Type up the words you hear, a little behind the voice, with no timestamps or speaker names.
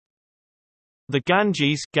The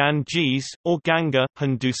Ganges, or Ganga,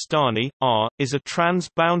 Hindustani, is a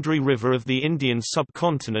trans-boundary river of the Indian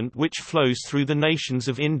subcontinent which flows through the nations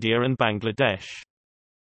of India and Bangladesh.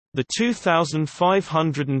 The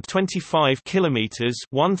 2,525 kilometers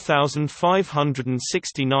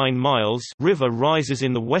 (1,569 miles) river rises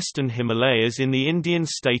in the western Himalayas in the Indian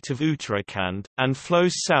state of Uttarakhand, and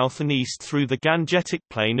flows south and east through the Gangetic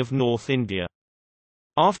Plain of North India.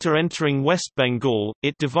 After entering West Bengal,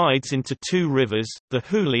 it divides into two rivers, the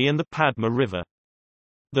Hooghly and the Padma River.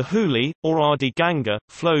 The Hooghly, or Adi Ganga,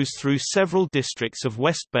 flows through several districts of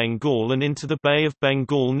West Bengal and into the Bay of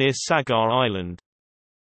Bengal near Sagar Island.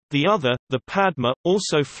 The other, the Padma,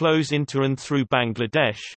 also flows into and through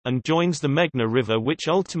Bangladesh, and joins the Meghna River which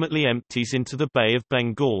ultimately empties into the Bay of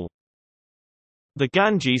Bengal. The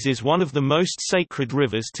Ganges is one of the most sacred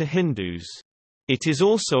rivers to Hindus. It is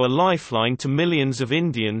also a lifeline to millions of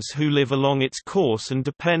Indians who live along its course and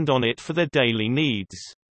depend on it for their daily needs.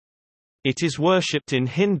 It is worshipped in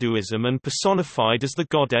Hinduism and personified as the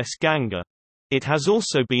goddess Ganga. It has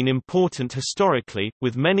also been important historically,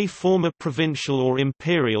 with many former provincial or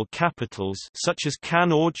imperial capitals such as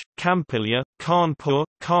Kannauj, Kampilya, Kanpur,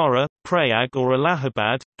 Kara, Prayag or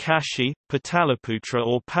Allahabad, Kashi, Pataliputra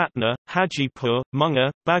or Patna, Hajipur, Munga,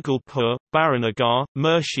 Bhagalpur, Baranagar,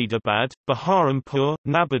 Murshidabad, Baharampur,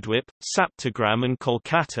 Nabadwip, Saptagram and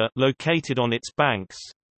Kolkata located on its banks.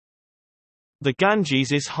 The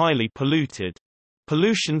Ganges is highly polluted.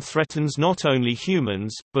 Pollution threatens not only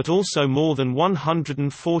humans, but also more than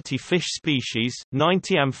 140 fish species,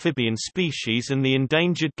 90 amphibian species and the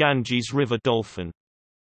endangered Ganges river dolphin.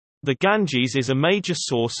 The Ganges is a major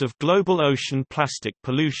source of global ocean plastic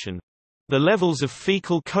pollution. The levels of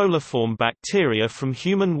fecal coliform bacteria from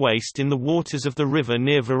human waste in the waters of the river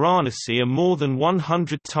near Varanasi are more than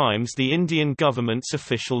 100 times the Indian government's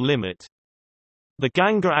official limit. The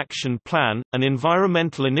Ganga Action Plan, an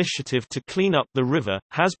environmental initiative to clean up the river,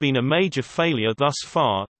 has been a major failure thus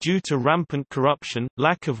far, due to rampant corruption,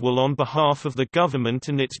 lack of will on behalf of the government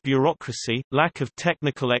and its bureaucracy, lack of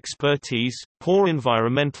technical expertise, poor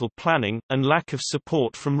environmental planning, and lack of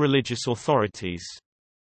support from religious authorities.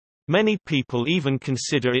 Many people even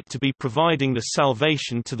consider it to be providing the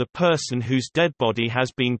salvation to the person whose dead body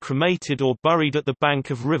has been cremated or buried at the bank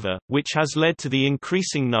of river, which has led to the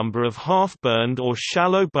increasing number of half-burned or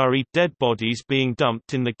shallow buried dead bodies being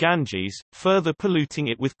dumped in the Ganges, further polluting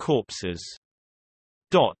it with corpses.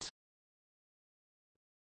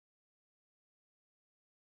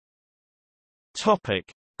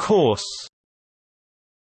 Course.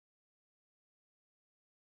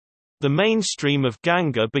 The main stream of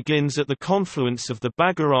Ganga begins at the confluence of the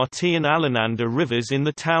Bhagirathi and Alaknanda rivers in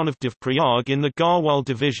the town of Devprayag in the Garhwal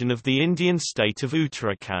division of the Indian state of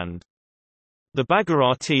Uttarakhand. The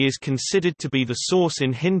Bhagirathi is considered to be the source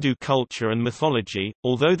in Hindu culture and mythology,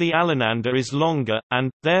 although the Alaknanda is longer, and,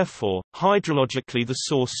 therefore, hydrologically the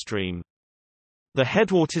source stream. The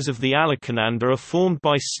headwaters of the Alaknanda are formed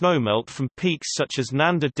by snowmelt from peaks such as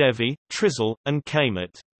Nanda Devi, Trizal, and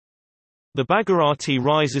Kamat. The Bhagirathi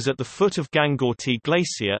rises at the foot of Gangotri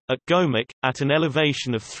Glacier, at Gomukh, at an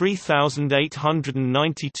elevation of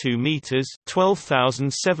 3,892 meters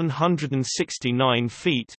 (12,769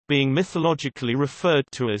 feet), being mythologically referred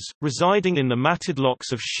to as, residing in the matted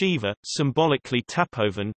locks of Shiva, symbolically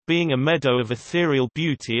Tapovan, being a meadow of ethereal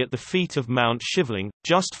beauty at the feet of Mount Shivling,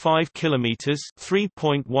 just 5 kilometers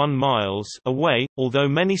 (3.1 miles) away. Although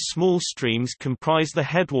many small streams comprise the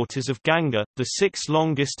headwaters of Ganga, the 6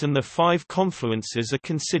 longest and the 5 confluences are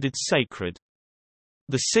considered sacred.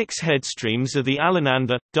 The 6 headstreams are the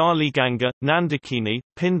Alaknanda, Daliganga, Nandakini,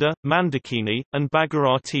 Pinda, Mandakini, and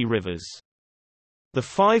Bhagirathi rivers. The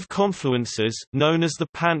 5 confluences, known as the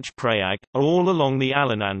Panch Prayag, are all along the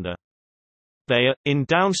Alaknanda. They are, in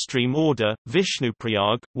downstream order,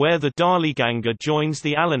 Vishnuprayag, where the Daliganga joins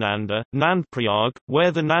the Alaknanda, Nandprayag,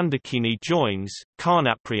 where the Nandakini joins,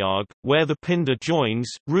 Karnaprayag, where the Pinda joins,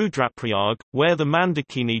 Rudraprayag, where the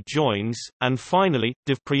Mandakini joins, and finally,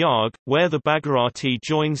 Devprayag, where the Bhagirathi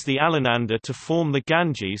joins the Alaknanda to form the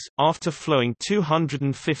Ganges. After flowing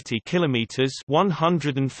 250 kilometers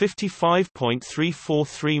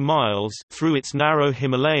 (155.343 miles) through its narrow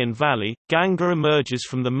Himalayan valley, Ganga emerges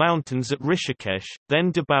from the mountains at Rishikesh,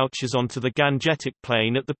 then debouches onto the Gangetic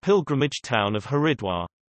Plain at the pilgrimage town of Haridwar.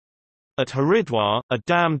 At Haridwar, a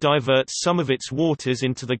dam diverts some of its waters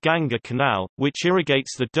into the Ganga Canal, which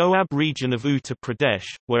irrigates the Doab region of Uttar Pradesh,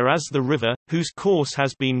 whereas the river, whose course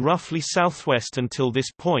has been roughly southwest until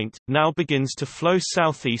this point, now begins to flow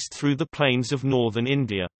southeast through the plains of northern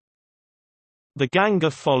India. The Ganga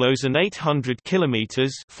follows an 800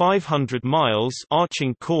 kilometers (500 miles)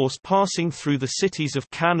 arching course passing through the cities of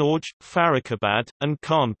Kannauj, Farrukhabad, and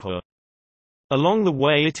Kanpur. Along the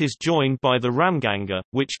way it is joined by the Ramganga,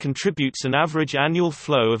 which contributes an average annual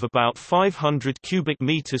flow of about 500 cubic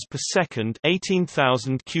meters per second,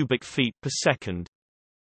 18,000 cubic feet per second.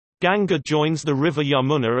 Ganga joins the river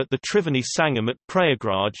Yamuna at the Triveni Sangam at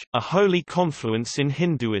Prayagraj, a holy confluence in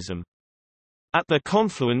Hinduism. At their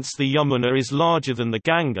confluence the Yamuna is larger than the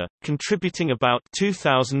Ganga, contributing about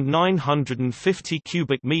 2,950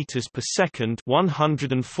 cubic meters per second,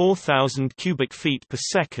 104,000 cubic feet per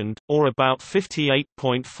second, or about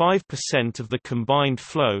 58.5% of the combined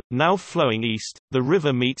flow. Now flowing east, the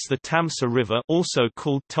river meets the Tamsa River, also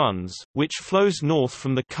called Tuns, which flows north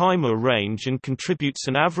from the Kaimur range and contributes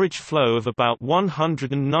an average flow of about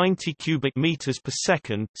 190 cubic meters per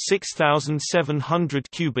second, 6,700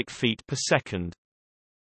 cubic feet per second.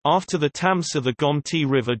 After the Tamsa the Gomti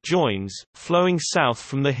River joins, flowing south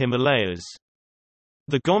from the Himalayas.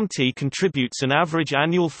 The Gomti contributes an average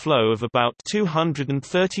annual flow of about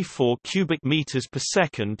 234 cubic meters per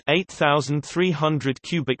second, 8,300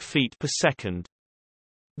 cubic feet per second.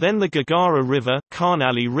 Then the Gagara River,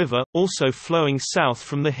 Karnali River, also flowing south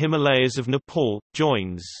from the Himalayas of Nepal,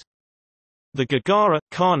 joins. The Gagara,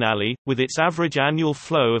 Karnali, with its average annual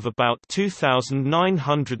flow of about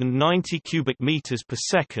 2,990 cubic meters per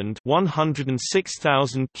second,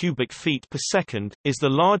 106,000 cubic feet per second, is the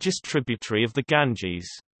largest tributary of the Ganges.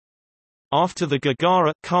 After the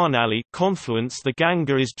Gagara-Karnali confluence, the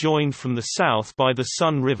Ganga is joined from the south by the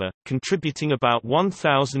Sun River, contributing about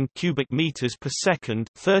 1,000 cubic meters per second,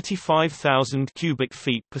 35,000 cubic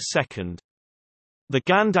feet per second. The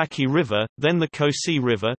Gandaki River, then the Kosi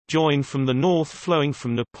River, join from the north flowing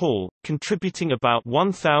from Nepal, contributing about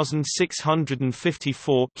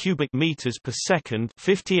 1,654 cubic meters per second,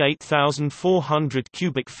 58,400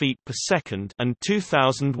 cubic feet per second, and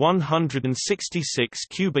 2,166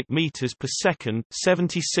 cubic meters per second,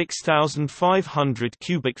 76,500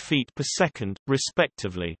 cubic feet per second,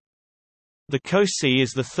 respectively. The Kosi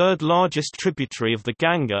is the third largest tributary of the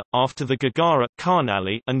Ganga, after the Gagara,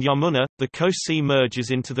 Karnali, and Yamuna. The Kosi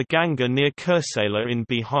merges into the Ganga near Kursela in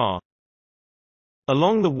Bihar.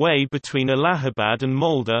 Along the way between Allahabad and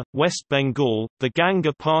Malda, West Bengal, the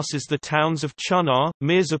Ganga passes the towns of Chunar,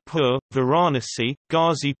 Mirzapur, Varanasi,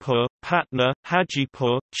 Ghazipur, Patna,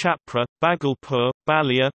 Hajipur, Chhapra, Bhagalpur,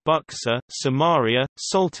 Balia, Buxar, Samaria,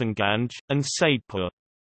 Sultanganj, and Saidpur.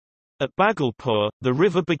 At Bhagalpur, the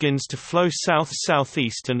river begins to flow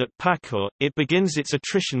south-southeast, and at Pakur, it begins its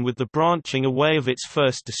attrition with the branching away of its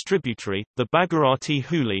first distributary, the Bhagirathi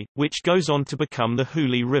Hooghly, which goes on to become the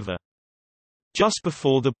Hooghly River. Just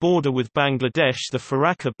before the border with Bangladesh, the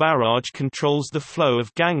Farakka barrage controls the flow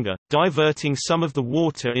of Ganga, diverting some of the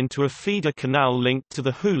water into a feeder canal linked to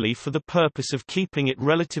the Hooghly for the purpose of keeping it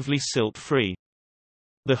relatively silt-free.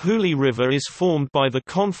 The Hooghly River is formed by the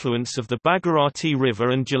confluence of the Bhagirathi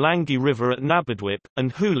River and Jalangi River at Nabadwip,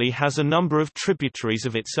 and Hooghly has a number of tributaries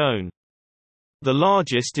of its own. The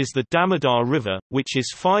largest is the Damodar River, which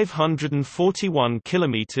is 541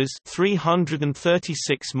 kilometers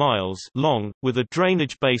 (336 miles) long, with a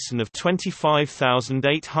drainage basin of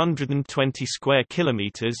 25,820 square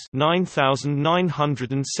kilometers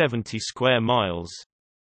 (9,970 square miles).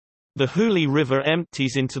 The Hooghly River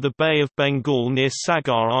empties into the Bay of Bengal near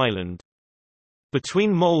Sagar Island.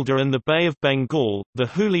 Between Malda and the Bay of Bengal, the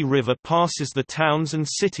Hooghly River passes the towns and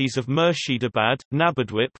cities of Murshidabad,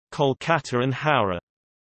 Nabadwip, Kolkata and Howrah.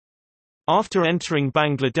 After entering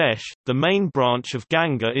Bangladesh, the main branch of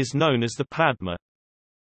Ganga is known as the Padma.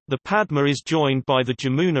 The Padma is joined by the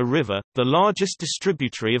Jamuna River, the largest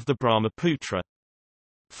distributary of the Brahmaputra.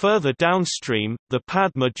 Further downstream, the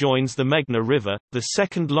Padma joins the Meghna River, the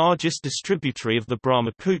second largest distributary of the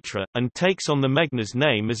Brahmaputra, and takes on the Meghna's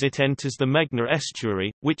name as it enters the Meghna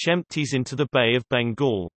estuary, which empties into the Bay of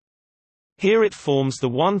Bengal. Here it forms the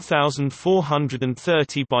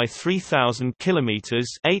 1,430 by 3,000 kilometers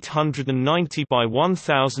 (890 by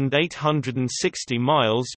 1,860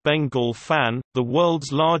 miles) Bengal fan, the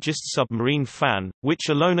world's largest submarine fan, which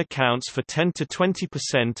alone accounts for 10 to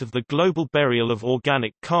 20% of the global burial of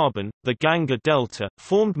organic carbon. The Ganga Delta,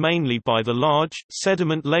 formed mainly by the large,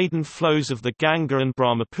 sediment-laden flows of the Ganga and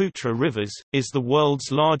Brahmaputra rivers, is the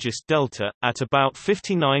world's largest delta, at about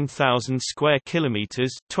 59,000 square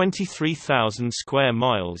kilometers (23,000 square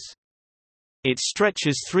miles). It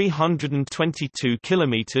stretches 322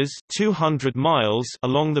 kilometers (200 miles)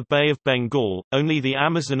 along the Bay of Bengal. Only the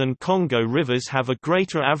Amazon and Congo rivers have a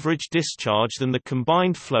greater average discharge than the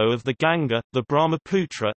combined flow of the Ganga, the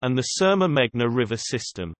Brahmaputra, and the Surma-Meghna river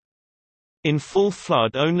system. In full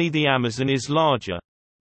flood only the Amazon is larger.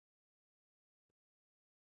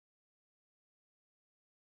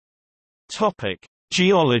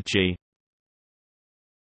 Geology.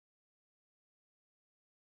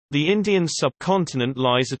 The Indian subcontinent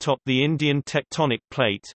lies atop the Indian tectonic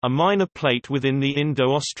plate, a minor plate within the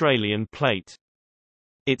Indo-Australian plate.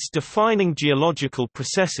 Its defining geological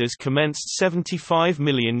processes commenced 75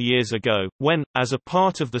 million years ago, when, as a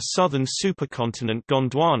part of the southern supercontinent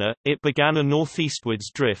Gondwana, it began a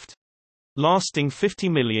northeastwards drift—lasting 50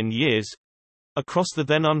 million years—across the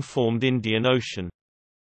then unformed Indian Ocean.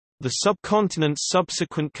 The subcontinent's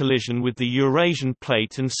subsequent collision with the Eurasian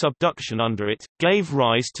plate and subduction under it, gave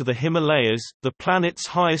rise to the Himalayas, the planet's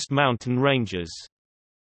highest mountain ranges.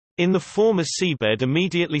 In the former seabed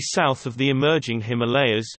immediately south of the emerging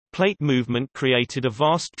Himalayas, plate movement created a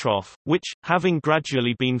vast trough, which, having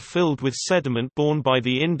gradually been filled with sediment borne by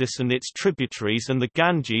the Indus and its tributaries and the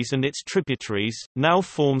Ganges and its tributaries, now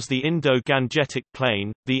forms the Indo-Gangetic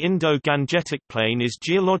Plain. The Indo-Gangetic Plain is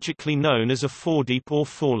geologically known as a foredeep or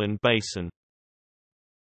fallen basin.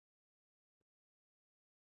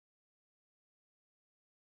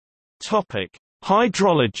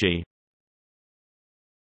 Hydrology.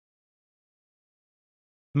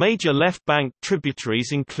 Major left-bank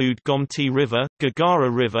tributaries include Gomti River, Gagara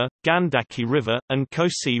River, Gandaki River, and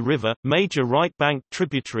Kosi River. Major right-bank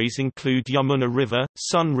tributaries include Yamuna River,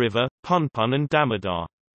 Sun River, Punpun and Damodar.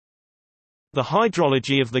 The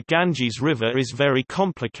hydrology of the Ganges River is very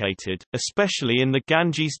complicated, especially in the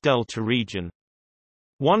Ganges Delta region.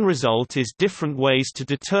 One result is different ways to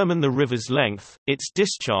determine the river's length, its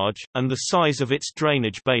discharge, and the size of its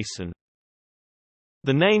drainage basin.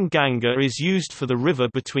 The name Ganga is used for the river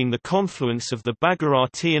between the confluence of the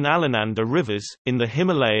Bhagirathi and Alaknanda rivers, in the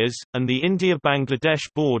Himalayas, and the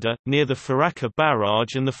India-Bangladesh border, near the Farakka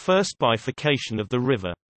barrage and the first bifurcation of the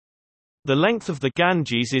river. The length of the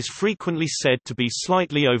Ganges is frequently said to be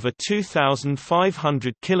slightly over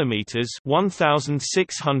 2,500 kilometers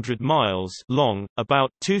 (1,600 miles) long,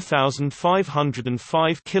 about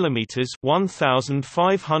 2,505 kilometers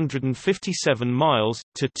 (1,557 miles)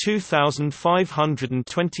 to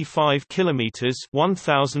 2,525 kilometers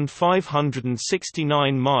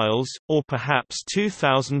 (1,569 miles), or perhaps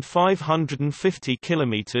 2,550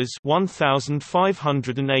 kilometers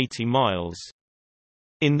 (1,580 miles).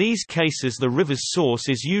 In these cases the river's source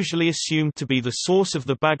is usually assumed to be the source of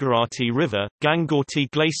the Bhagirathi River, Gangoti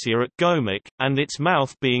Glacier at Gomukh, and its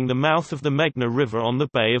mouth being the mouth of the Meghna River on the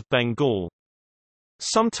Bay of Bengal.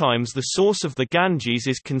 Sometimes the source of the Ganges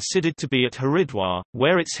is considered to be at Haridwar,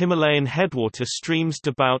 where its Himalayan headwater streams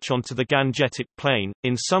debouch onto the Gangetic Plain.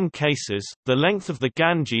 In some cases, the length of the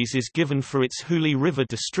Ganges is given for its Hooghly River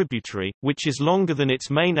distributary, which is longer than its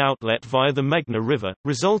main outlet via the Meghna River,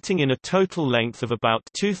 resulting in a total length of about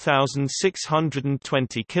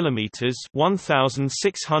 2,620 kilometers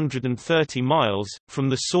 (1,630 miles) from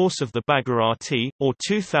the source of the Bhagirathi, or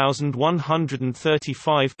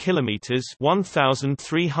 2,135 kilometers (1,327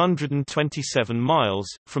 miles)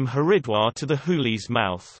 from Haridwar to the Hooghly's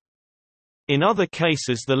mouth. In other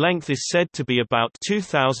cases the length is said to be about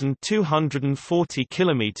 2,240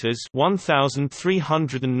 kilometers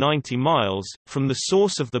 (1,390 miles) from the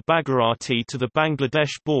source of the Bhagirathi to the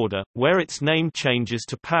Bangladesh border, where its name changes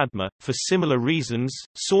to Padma. For similar reasons,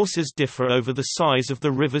 sources differ over the size of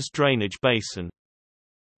the river's drainage basin.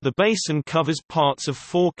 The basin covers parts of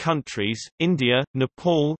 4 countries, India,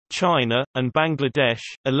 Nepal, China, and Bangladesh,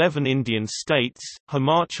 11 Indian states,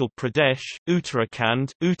 Himachal Pradesh, Uttarakhand,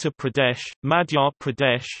 Uttar Pradesh, Madhya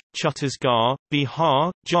Pradesh, Chhattisgarh,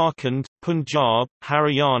 Bihar, Jharkhand, Punjab,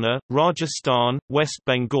 Haryana, Rajasthan, West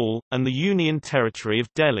Bengal, and the Union Territory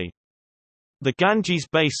of Delhi. The Ganges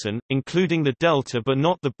Basin, including the Delta but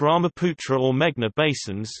not the Brahmaputra or Meghna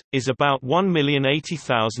basins, is about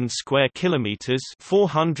 1,080,000 square kilometers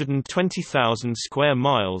 (420,000 square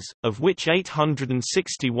miles), of which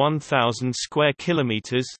 861,000 square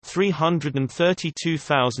kilometers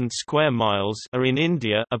 (332,000 square miles) are in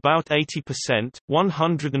India, about 80%,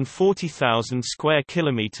 140,000 square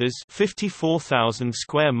kilometers (54,000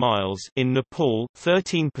 square miles) in Nepal,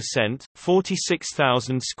 13%,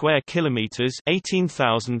 46,000 square kilometers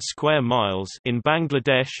 18,000 square miles in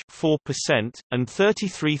Bangladesh, 4%, and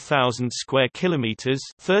 33,000 square kilometers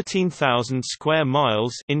 13,000 square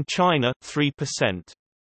miles in China, 3%.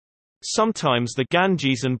 Sometimes the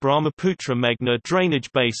Ganges and Brahmaputra Meghna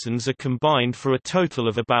drainage basins are combined for a total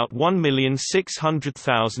of about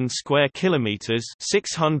 1,600,000 square kilometers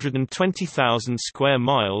 (620,000 square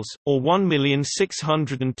miles), or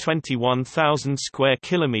 1,621,000 square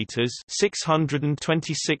kilometers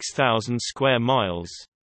 (626,000 square miles).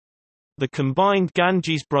 The combined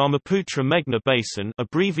Ganges-Brahmaputra-Meghna basin,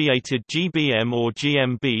 abbreviated GBM or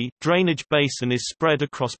GMB, drainage basin is spread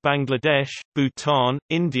across Bangladesh, Bhutan,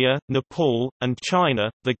 India, Nepal, and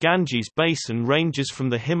China. The Ganges basin ranges from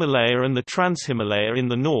the Himalaya and the Trans-Himalaya in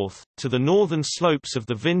the north, to the northern slopes of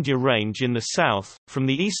the Vindhya range in the south, from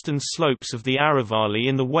the eastern slopes of the Aravalli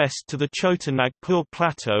in the west to the Chota Nagpur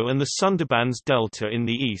plateau and the Sundarbans delta in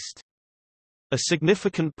the east. A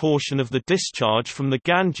significant portion of the discharge from the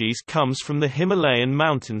Ganges comes from the Himalayan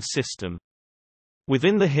mountain system.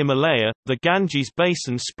 Within the Himalaya, the Ganges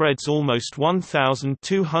basin spreads almost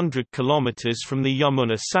 1,200 km from the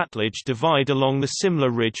Yamuna-Satluj divide along the Simla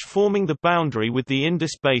Ridge, forming the boundary with the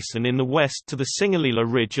Indus basin in the west, to the Singalila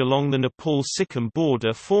Ridge along the Nepal-Sikkim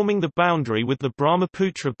border, forming the boundary with the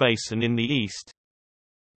Brahmaputra basin in the east.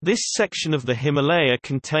 This section of the Himalaya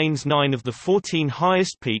contains 9 of the 14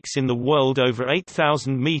 highest peaks in the world over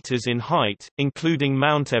 8,000 meters in height, including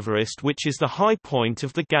Mount Everest, which is the high point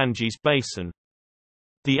of the Ganges basin.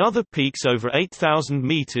 The other peaks over 8,000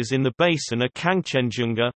 meters in the basin are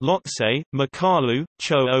Kangchenjunga, Lhotse, Makalu,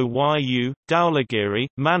 Cho Oyu, Dhaulagiri,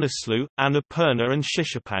 Manaslu, Annapurna and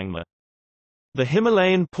Shishapangma. The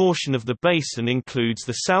Himalayan portion of the basin includes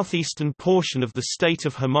the southeastern portion of the state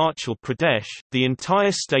of Himachal Pradesh, the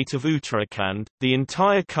entire state of Uttarakhand, the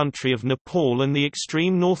entire country of Nepal and the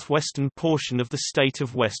extreme northwestern portion of the state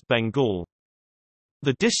of West Bengal.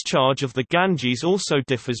 The discharge of the Ganges also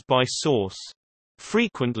differs by source.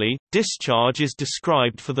 Frequently, discharge is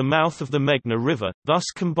described for the mouth of the Meghna River, thus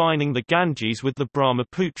combining the Ganges with the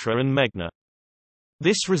Brahmaputra and Meghna.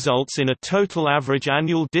 This results in a total average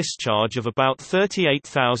annual discharge of about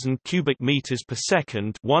 38,000 cubic meters per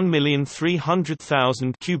second,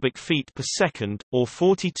 1,300,000 cubic feet per second, or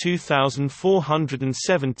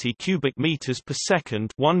 42,470 cubic meters per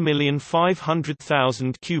second,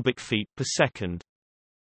 1,500,000 cubic feet per second.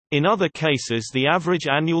 In other cases, the average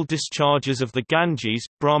annual discharges of the Ganges,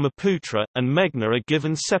 Brahmaputra, and Meghna are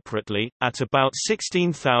given separately, at about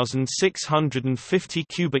 16,650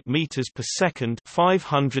 cubic meters per second,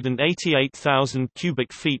 588,000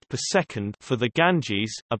 cubic feet per second for the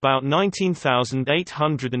Ganges, about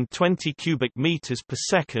 19,820 cubic meters per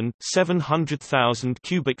second, 700,000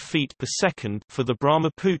 cubic feet per second for the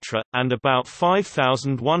Brahmaputra, and about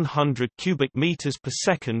 5,100 cubic meters per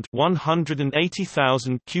second,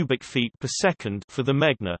 180,000 cubic feet per second for the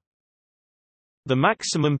Meghna. The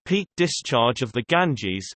maximum peak discharge of the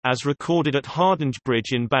Ganges, as recorded at Hardinge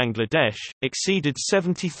Bridge in Bangladesh, exceeded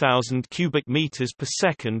 70,000 cubic meters per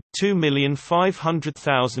second,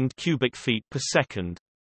 2,500,000 cubic feet per second.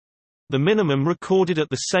 The minimum recorded at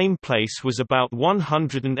the same place was about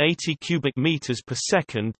 180 cubic meters per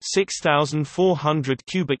second, 6,400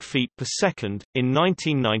 cubic feet per second. In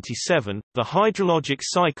 1997, the hydrologic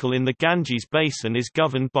cycle in the Ganges basin is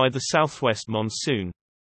governed by the southwest monsoon.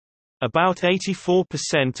 About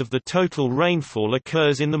 84% of the total rainfall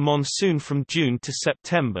occurs in the monsoon from June to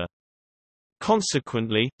September.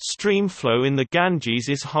 Consequently, stream flow in the Ganges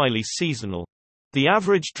is highly seasonal. The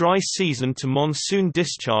average dry season to monsoon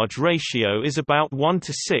discharge ratio is about 1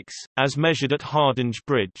 to 6, as measured at Hardinge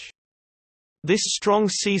Bridge. This strong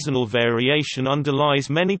seasonal variation underlies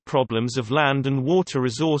many problems of land and water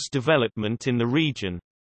resource development in the region.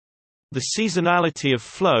 The seasonality of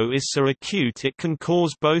flow is so acute it can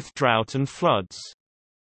cause both drought and floods.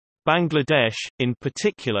 Bangladesh, in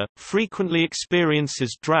particular, frequently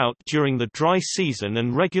experiences drought during the dry season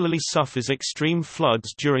and regularly suffers extreme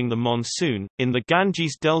floods during the monsoon. In the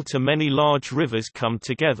Ganges Delta, many large rivers come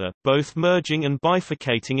together, both merging and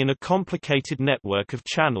bifurcating in a complicated network of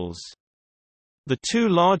channels. The two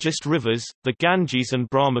largest rivers, the Ganges and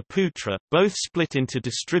Brahmaputra, both split into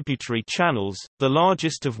distributary channels, the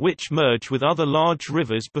largest of which merge with other large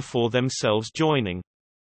rivers before themselves joining.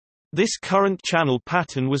 This current channel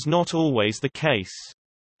pattern was not always the case.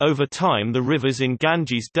 Over time, the rivers in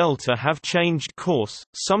Ganges Delta have changed course,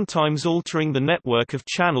 sometimes altering the network of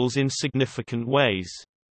channels in significant ways.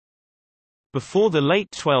 Before the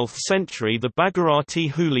late 12th century, the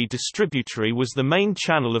Bhagirathi-Hooghly distributary was the main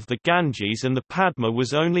channel of the Ganges and the Padma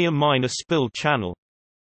was only a minor spill channel.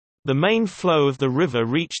 The main flow of the river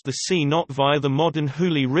reached the sea not via the modern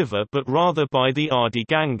Hooghly River but rather by the Adi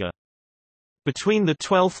Ganga. Between the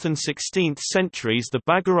 12th and 16th centuries, the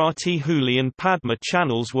Bhagirathi-Hooghly and Padma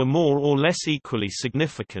channels were more or less equally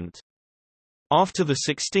significant. After the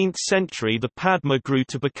 16th century, the Padma grew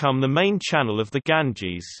to become the main channel of the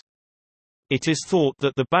Ganges. It is thought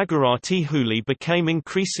that the Bhagirathi-Hooghly became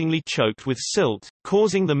increasingly choked with silt,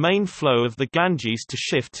 causing the main flow of the Ganges to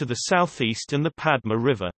shift to the southeast and the Padma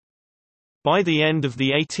River. By the end of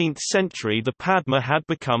the 18th century, the Padma had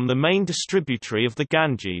become the main distributary of the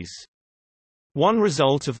Ganges. One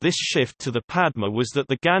result of this shift to the Padma was that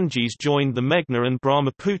the Ganges joined the Meghna and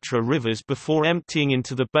Brahmaputra rivers before emptying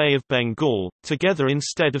into the Bay of Bengal, together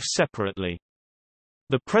instead of separately.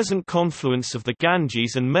 The present confluence of the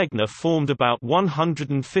Ganges and Meghna formed about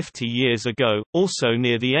 150 years ago. Also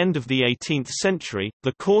near the end of the 18th century,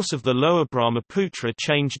 the course of the lower Brahmaputra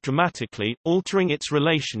changed dramatically, altering its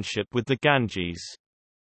relationship with the Ganges.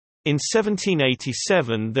 In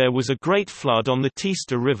 1787 there was a great flood on the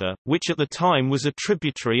Teesta River, which at the time was a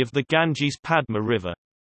tributary of the Ganges Padma River.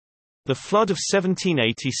 The flood of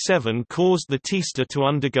 1787 caused the Teesta to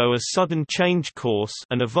undergo a sudden change course,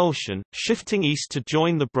 an avulsion, shifting east to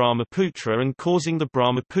join the Brahmaputra and causing the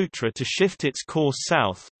Brahmaputra to shift its course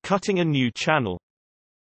south, cutting a new channel.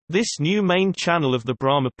 This new main channel of the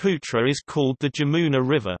Brahmaputra is called the Jamuna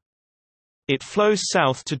River. It flows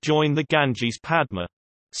south to join the Ganges Padma.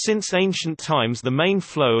 Since ancient times the main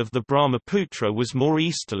flow of the Brahmaputra was more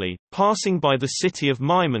easterly, passing by the city of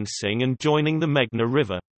Mymensingh and joining the Meghna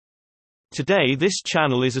River. Today this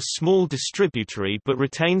channel is a small distributary but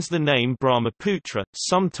retains the name Brahmaputra,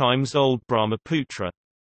 sometimes Old Brahmaputra.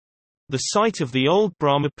 The site of the Old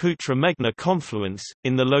Brahmaputra-Meghna confluence,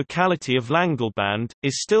 in the locality of Langalband,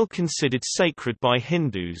 is still considered sacred by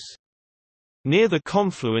Hindus. Near the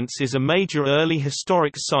confluence is a major early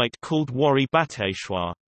historic site called Wari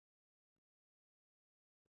Bateshwar.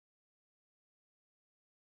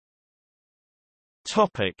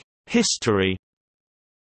 History.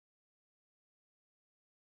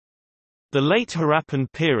 The late Harappan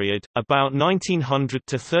period, about 1900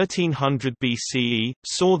 to 1300 BCE,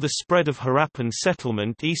 saw the spread of Harappan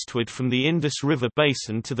settlement eastward from the Indus River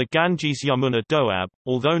basin to the Ganges-Yamuna Doab,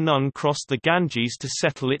 although none crossed the Ganges to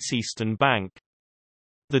settle its eastern bank.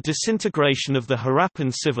 The disintegration of the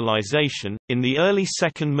Harappan civilization, in the early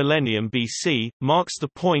 2nd millennium BC, marks the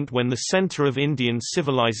point when the center of Indian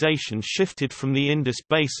civilization shifted from the Indus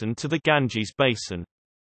basin to the Ganges basin.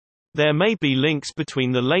 There may be links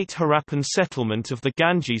between the late Harappan settlement of the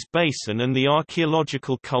Ganges basin and the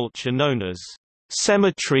archaeological culture known as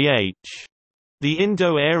Cemetery H, the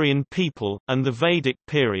Indo-Aryan people, and the Vedic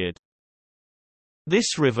period.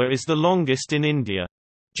 This river is the longest in India.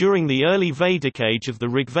 During the early Vedic age of the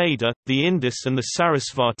Rigveda, the Indus and the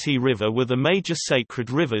Sarasvati River were the major sacred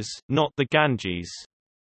rivers, not the Ganges.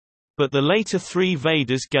 But the later three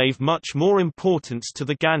Vedas gave much more importance to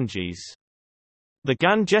the Ganges. The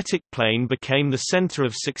Gangetic Plain became the center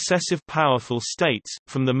of successive powerful states,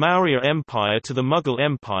 from the Maurya Empire to the Mughal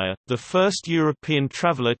Empire. The first European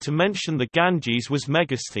traveller to mention the Ganges was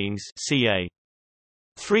Megasthenes, ca.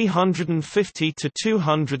 350 to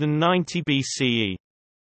 290 BCE.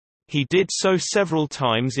 He did so several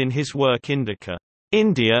times in his work Indica.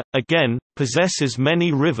 India, again, possesses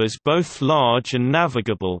many rivers both large and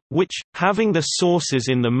navigable, which, having their sources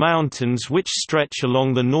in the mountains which stretch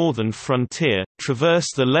along the northern frontier, traverse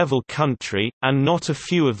the level country, and not a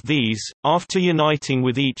few of these, after uniting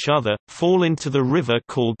with each other, fall into the river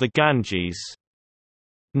called the Ganges.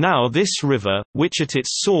 Now this river, which at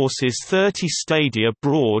its source is 30 stadia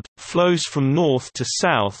broad, flows from north to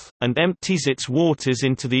south, and empties its waters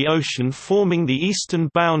into the ocean, forming the eastern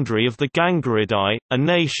boundary of the Gangaridae, a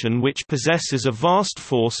nation which possesses a vast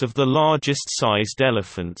force of the largest-sized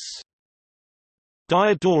elephants.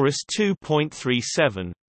 Diodorus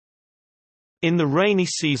 2.37. In the rainy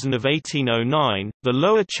season of 1809, the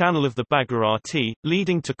lower channel of the Bhagirathi,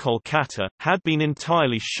 leading to Kolkata, had been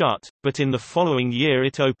entirely shut, but in the following year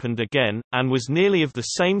it opened again, and was nearly of the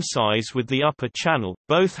same size with the upper channel.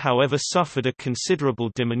 Both however suffered a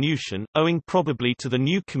considerable diminution, owing probably to the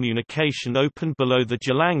new communication opened below the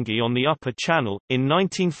Jalangi on the upper channel. In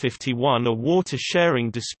 1951 a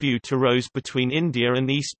water-sharing dispute arose between India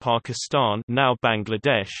and East Pakistan, now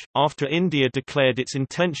Bangladesh, after India declared its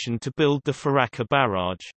intention to build the Farakka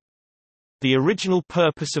barrage. The original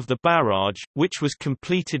purpose of the barrage, which was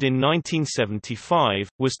completed in 1975,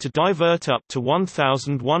 was to divert up to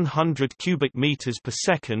 1,100 cubic meters per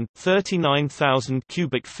second (39,000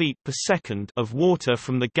 cubic feet per second) of water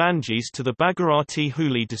from the Ganges to the Bhagirathi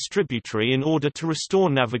Hooghly distributary in order to restore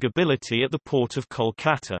navigability at the port of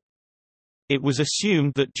Kolkata. It was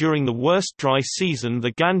assumed that during the worst dry season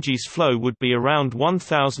the Ganges flow would be around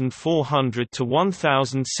 1,400 to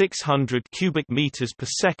 1,600 cubic meters per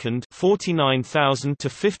second, 49,000 to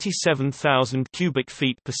 57,000 cubic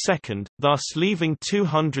feet per second, thus leaving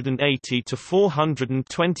 280 to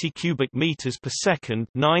 420 cubic meters per second,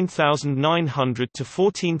 9,900 to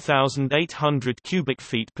 14,800 cubic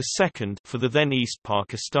feet per second for the then East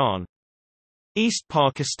Pakistan. East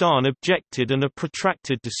Pakistan objected and a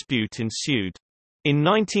protracted dispute ensued. In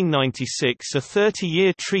 1996 a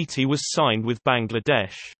 30-year treaty was signed with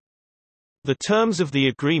Bangladesh. The terms of the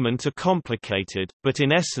agreement are complicated, but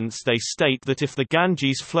in essence they state that if the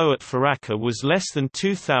Ganges flow at Farakka was less than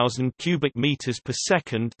 2,000 cubic meters per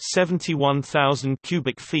second, 71,000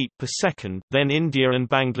 cubic feet per second, then India and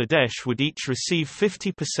Bangladesh would each receive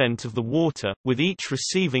 50% of the water, with each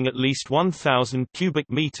receiving at least 1,000 cubic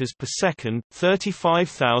meters per second,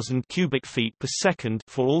 35,000 cubic feet per second,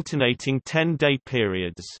 for alternating 10-day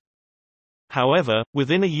periods. However,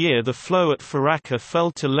 within a year the flow at Farakka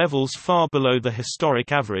fell to levels far below the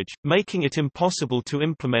historic average, making it impossible to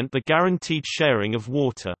implement the guaranteed sharing of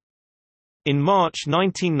water. In March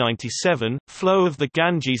 1997, flow of the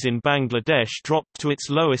Ganges in Bangladesh dropped to its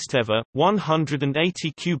lowest ever,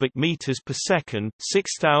 180 cubic meters per second,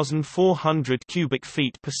 6,400 cubic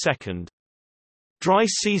feet per second. Dry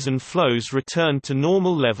season flows returned to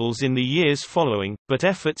normal levels in the years following, but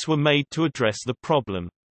efforts were made to address the problem.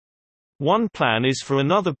 One plan is for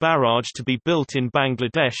another barrage to be built in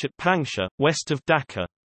Bangladesh at Panksha, west of Dhaka.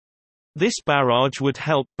 This barrage would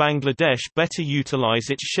help Bangladesh better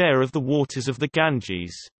utilize its share of the waters of the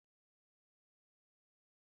Ganges.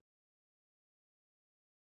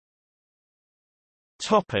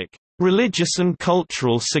 Topic: Religious and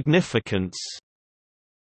cultural significance.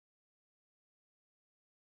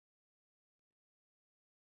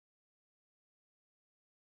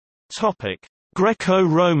 Topic: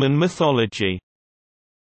 Greco-Roman mythology.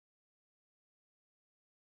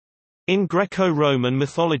 In Greco-Roman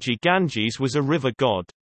mythology, Ganges was a river god.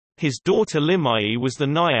 His daughter Limaye was the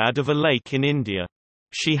naiad of a lake in India.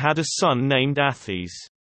 She had a son named Athes.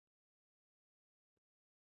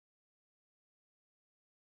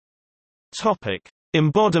 Topic: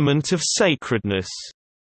 Embodiment of sacredness.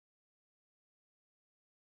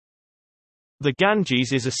 The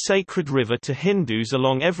Ganges is a sacred river to Hindus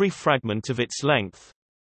along every fragment of its length.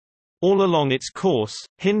 All along its course,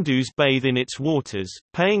 Hindus bathe in its waters,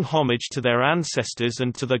 paying homage to their ancestors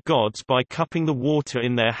and to the gods by cupping the water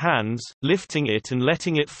in their hands, lifting it and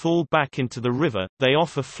letting it fall back into the river. They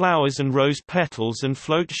offer flowers and rose petals and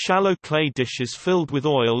float shallow clay dishes filled with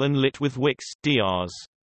oil and lit with wicks diyas.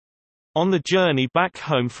 On the journey back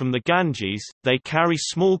home from the Ganges, they carry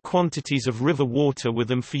small quantities of river water with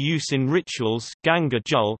them for use in rituals. Ganga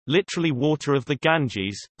Jal, literally water of the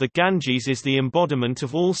Ganges. The Ganges is the embodiment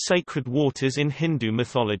of all sacred waters in Hindu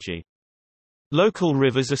mythology. Local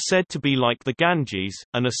rivers are said to be like the Ganges,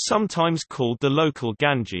 and are sometimes called the local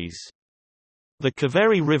Ganges. The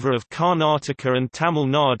Kaveri River of Karnataka and Tamil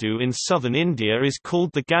Nadu in southern India is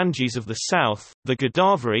called the Ganges of the south. The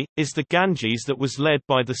Godavari is the Ganges that was led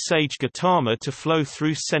by the sage Gautama to flow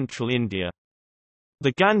through central India.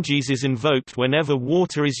 The Ganges is invoked whenever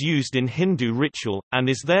water is used in Hindu ritual, and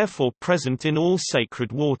is therefore present in all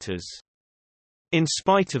sacred waters. In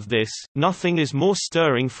spite of this, nothing is more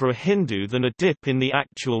stirring for a Hindu than a dip in the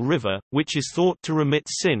actual river, which is thought to remit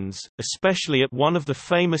sins, especially at one of the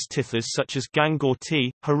famous tithas such as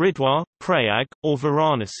Gangotri, Haridwar, Prayag, or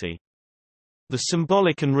Varanasi. The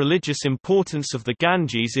symbolic and religious importance of the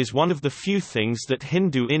Ganges is one of the few things that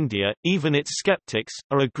Hindu India, even its skeptics,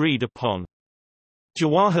 are agreed upon.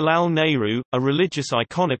 Jawaharlal Nehru, a religious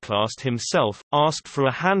iconoclast himself, asked for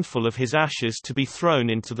a handful of his ashes to be thrown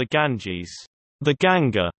into the Ganges. The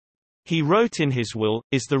Ganga, he wrote in his will,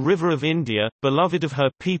 is the river of India, beloved of her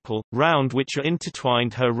people, round which are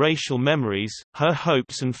intertwined her racial memories, her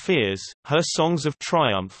hopes and fears, her songs of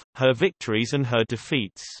triumph, her victories and her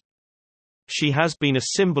defeats. She has been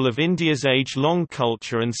a symbol of India's age-long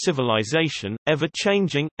culture and civilization,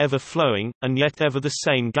 ever-changing, ever-flowing, and yet ever the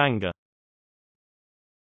same Ganga.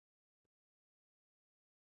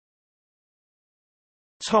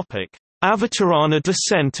 iAvatarana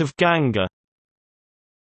Descent of Ganga.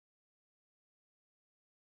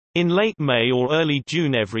 In late May or early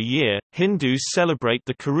June every year, Hindus celebrate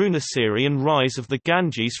the Karunasiri and rise of the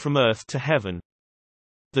Ganges from earth to heaven.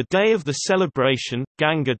 The day of the celebration,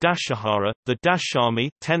 Ganga Dashahara, the Dashami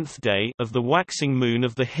 10th day of the waxing moon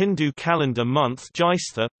of the Hindu calendar month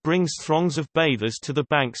Jaistha, brings throngs of bathers to the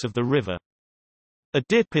banks of the river. A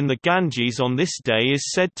dip in the Ganges on this day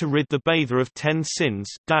is said to rid the bather of 10 sins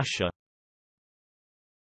Dasha.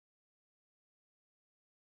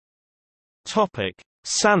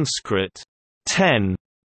 Sanskrit 10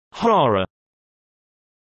 hara,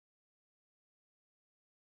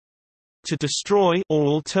 to destroy, or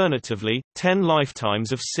alternatively, 10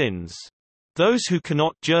 lifetimes of sins. Those who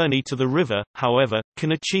cannot journey to the river, however,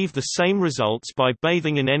 can achieve the same results by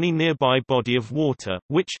bathing in any nearby body of water,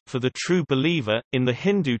 which, for the true believer, in the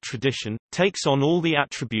Hindu tradition, takes on all the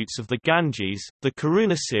attributes of the Ganges. The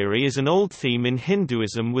Karunasiri is an old theme in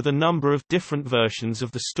Hinduism with a number of different versions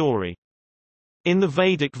of the story. In the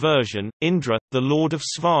Vedic version, Indra, the lord of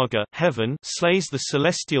Svarga heaven, slays the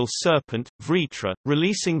celestial serpent, Vritra,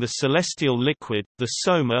 releasing the celestial liquid, the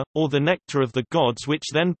soma, or the nectar of the gods, which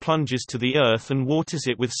then plunges to the earth and waters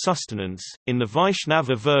it with sustenance. In the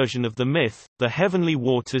Vaishnava version of the myth, the heavenly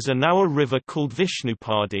waters are now a river called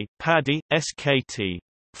Vishnupadi, Padi, Skt.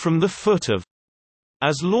 From the foot of.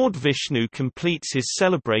 As Lord Vishnu completes his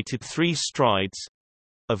celebrated 3 strides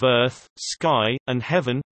of earth, sky, and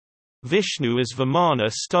heaven, Vishnu as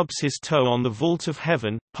Vamana stubs his toe on the vault of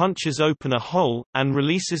heaven, punches open a hole, and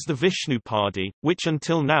releases the Vishnupadi, which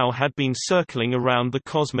until now had been circling around the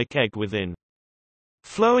cosmic egg within.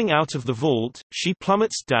 Flowing out of the vault, she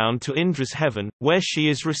plummets down to Indra's heaven, where she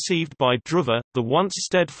is received by Dhruva, the once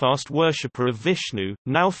steadfast worshipper of Vishnu,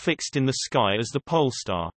 now fixed in the sky as the pole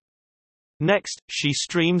star. Next, she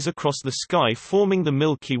streams across the sky forming the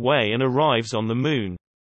Milky Way and arrives on the moon.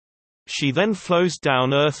 She then flows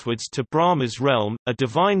down earthwards to Brahma's realm, a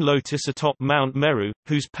divine lotus atop Mount Meru,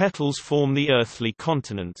 whose petals form the earthly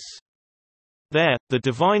continents. There, the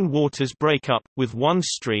divine waters break up, with one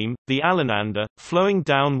stream, the Alananda, flowing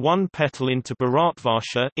down one petal into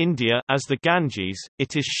Bharatvarsha India as the Ganges.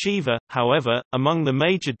 It is Shiva, however, among the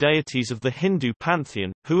major deities of the Hindu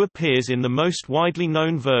pantheon, who appears in the most widely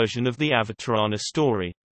known version of the Avatarana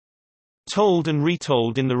story. Told and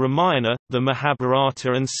retold in the Ramayana, the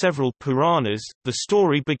Mahabharata and several Puranas, the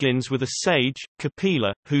story begins with a sage,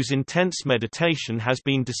 Kapila, whose intense meditation has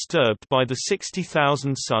been disturbed by the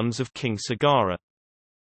 60,000 sons of King Sagara.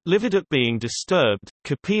 Livid at being disturbed,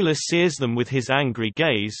 Kapila sears them with his angry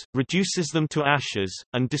gaze, reduces them to ashes,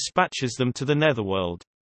 and dispatches them to the netherworld.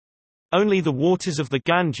 Only the waters of the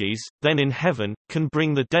Ganges, then in heaven, can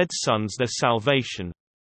bring the dead sons their salvation.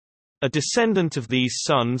 A descendant of these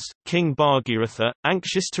sons, King Bhargiratha,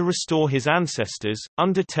 anxious to restore his ancestors,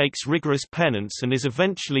 undertakes rigorous penance and is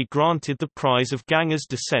eventually granted the prize of Ganga's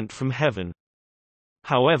descent from heaven.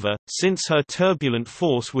 However, since her turbulent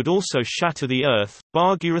force would also shatter the earth,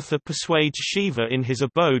 Bhargiratha persuades Shiva in his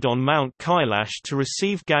abode on Mount Kailash to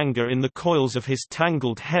receive Ganga in the coils of his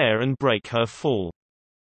tangled hair and break her fall.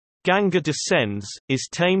 Ganga descends, is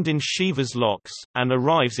tamed in Shiva's locks, and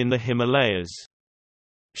arrives in the Himalayas.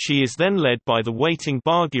 She is then led by the waiting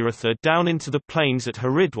Bhargiratha down into the plains at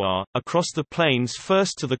Haridwar, across the plains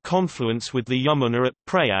first to the confluence with the Yamuna at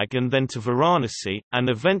Prayag and then to Varanasi, and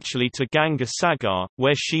eventually to Ganga Sagar,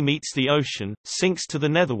 where she meets the ocean, sinks to the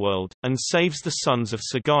netherworld, and saves the sons of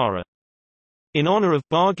Sagara. In honor of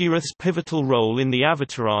Bhargiratha's pivotal role in the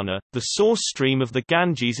Avatarana, the source stream of the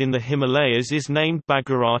Ganges in the Himalayas is named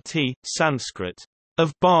Bhagirati, Sanskrit,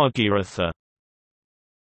 of Bhargiratha.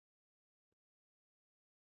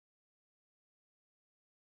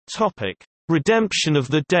 Topic: Redemption of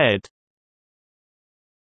the dead.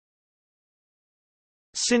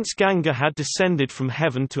 Since Ganga had descended from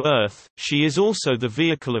heaven to earth, she is also the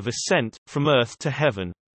vehicle of ascent, from earth to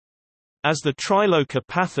heaven. As the Triloka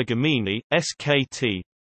Pathagamini, Skt.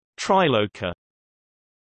 Triloka.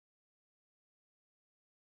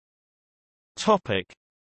 Topic: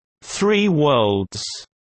 3 worlds.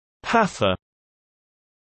 Patha.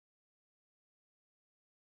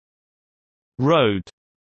 Road.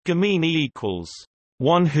 Gamini equals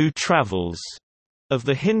one who travels. Of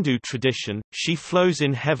the Hindu tradition, she flows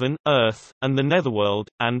in heaven, earth, and the netherworld,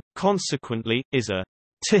 and, consequently, is a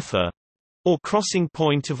titha, or crossing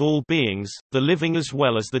point of all beings, the living as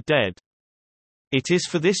well as the dead. It is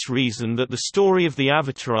for this reason that the story of the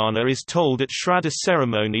Avatarana is told at Shraddha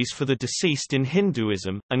ceremonies for the deceased in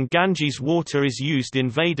Hinduism, and Ganges water is used in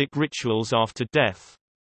Vedic rituals after death.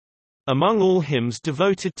 Among all hymns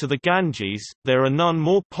devoted to the Ganges, there are none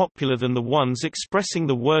more popular than the ones expressing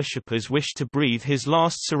the worshipper's wish to breathe his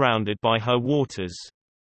last surrounded by her waters.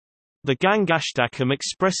 The Gangastakam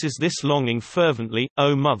expresses this longing fervently,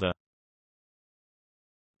 O Mother.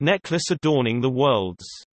 Necklace adorning the worlds.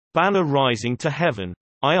 Banner rising to heaven.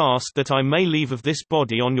 I ask that I may leave of this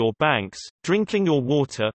body on your banks, drinking your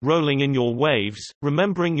water, rolling in your waves,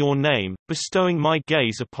 remembering your name, bestowing my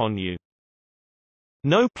gaze upon you.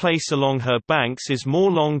 No place along her banks is more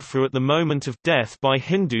longed for at the moment of death by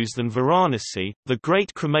Hindus than Varanasi, the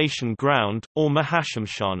great cremation ground, or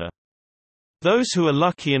Mahashamshana. Those who are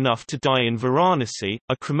lucky enough to die in Varanasi,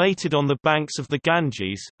 are cremated on the banks of the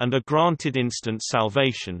Ganges, and are granted instant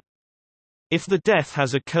salvation. If the death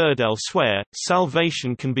has occurred elsewhere,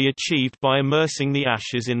 salvation can be achieved by immersing the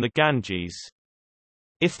ashes in the Ganges.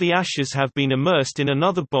 If the ashes have been immersed in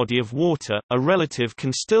another body of water, a relative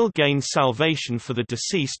can still gain salvation for the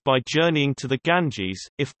deceased by journeying to the Ganges,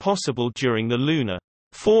 if possible during the lunar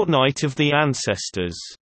fortnight of the ancestors.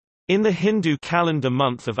 In the Hindu calendar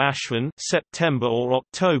month of Ashwin, September or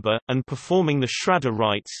October, and performing the Shraddha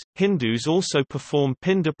rites, Hindus also perform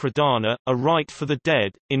Pinda Pradana, a rite for the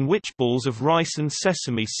dead, in which balls of rice and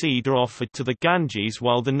sesame seed are offered to the Ganges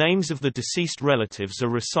while the names of the deceased relatives are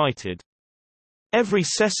recited. Every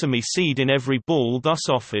sesame seed in every ball thus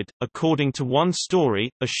offered, according to one story,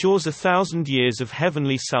 assures 1,000 years of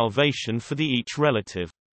heavenly salvation for each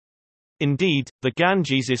relative. Indeed, the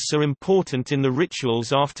Ganges is so important in the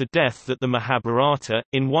rituals after death that the Mahabharata,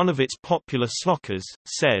 in one of its popular slokas,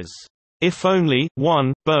 says, "If only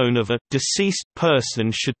one bone of a deceased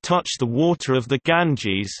person should touch the water of the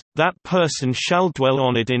Ganges, that person shall dwell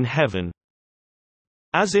on it in heaven."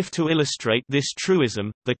 As if to illustrate this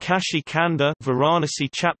truism, the Kashi Kanda Varanasi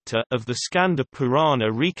chapter of the Skanda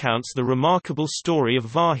Purana recounts the remarkable story of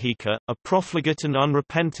Vahika, a profligate and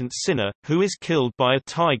unrepentant sinner, who is killed by a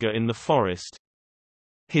tiger in the forest.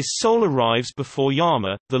 His soul arrives before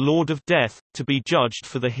Yama, the Lord of Death, to be judged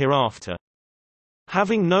for the hereafter.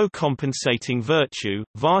 Having no compensating virtue,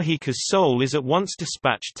 Vahika's soul is at once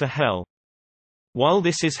dispatched to hell. While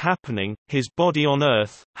this is happening, his body on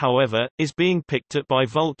earth, however, is being picked at by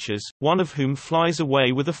vultures, one of whom flies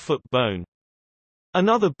away with a foot bone.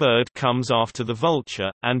 Another bird comes after the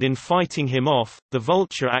vulture, and in fighting him off, the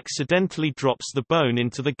vulture accidentally drops the bone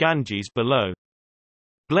into the Ganges below.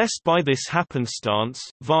 Blessed by this happenstance,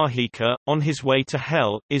 Vahika, on his way to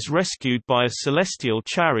hell, is rescued by a celestial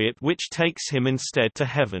chariot which takes him instead to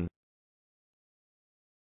heaven.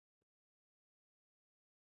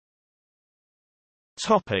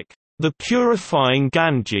 The Purifying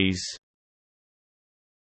Ganges.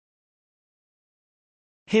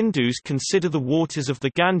 Hindus consider the waters of the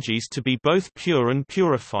Ganges to be both pure and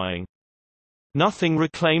purifying. Nothing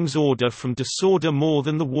reclaims order from disorder more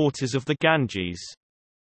than the waters of the Ganges.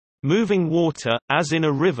 Moving water, as in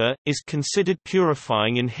a river, is considered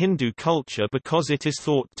purifying in Hindu culture because it is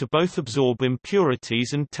thought to both absorb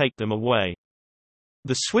impurities and take them away.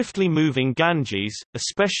 The swiftly moving Ganges,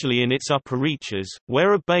 especially in its upper reaches,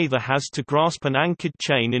 where a bather has to grasp an anchored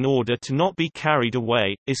chain in order to not be carried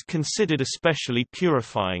away, is considered especially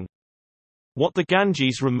purifying. What the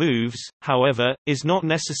Ganges removes, however, is not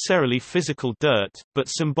necessarily physical dirt, but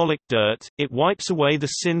symbolic dirt. It wipes away the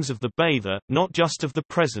sins of the bather, not just of the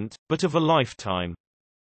present, but of a lifetime.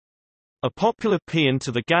 A popular paean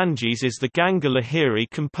to the Ganges is the Ganga Lahiri,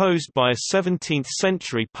 composed by a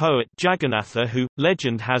 17th-century poet Jagannatha who,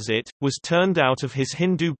 legend has it, was turned out of his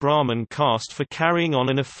Hindu Brahmin caste for carrying on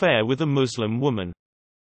an affair with a Muslim woman.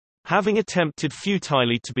 Having attempted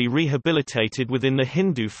futilely to be rehabilitated within the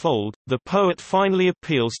Hindu fold, the poet finally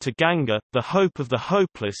appeals to Ganga, the hope of the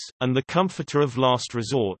hopeless, and the comforter of last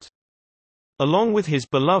resort. Along with his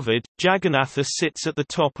beloved, Jagannatha sits at the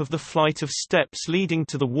top of the flight of steps leading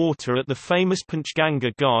to the water at the famous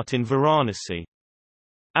Panchganga Ghat in Varanasi.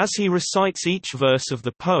 As he recites each verse of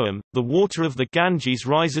the poem, the water of the Ganges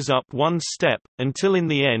rises up one step, until in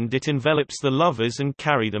the end it envelops the lovers and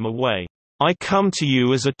carry them away. "I come to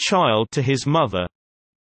you as a child to his mother,"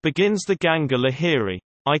 begins the Ganga Lahiri.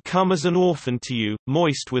 "I come as an orphan to you,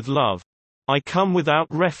 moist with love. I come without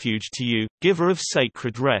refuge to you, giver of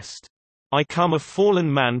sacred rest. I come a fallen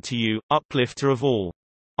man to you, uplifter of all.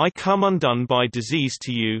 I come undone by disease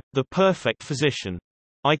to you, the perfect physician.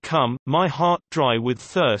 I come, my heart dry with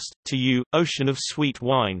thirst, to you, ocean of sweet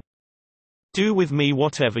wine. Do with me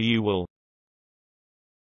whatever you will."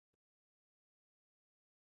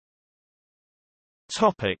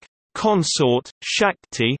 Consort,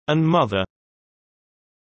 Shakti, and Mother.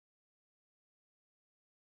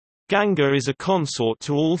 Ganga is a consort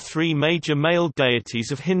to all three major male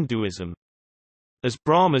deities of Hinduism. As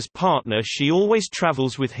Brahma's partner, she always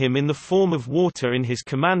travels with him in the form of water in his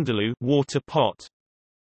kamandalu, water pot.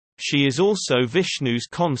 She is also Vishnu's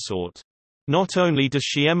consort. Not only does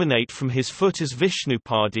she emanate from his foot as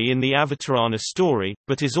Vishnupadi in the Avatarana story,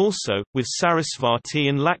 but is also, with Sarasvati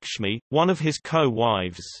and Lakshmi, one of his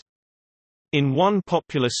co-wives. In one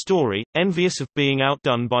popular story, envious of being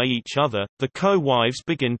outdone by each other, the co-wives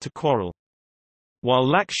begin to quarrel. While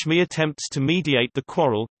Lakshmi attempts to mediate the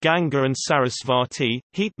quarrel, Ganga and Sarasvati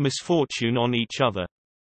heap misfortune on each other.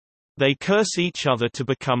 They curse each other to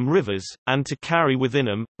become rivers, and to carry within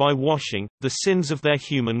them, by washing, the sins of their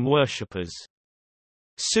human worshippers.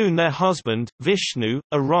 Soon their husband, Vishnu,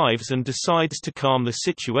 arrives and decides to calm the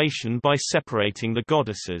situation by separating the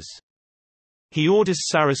goddesses. He orders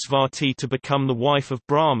Sarasvati to become the wife of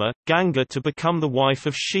Brahma, Ganga to become the wife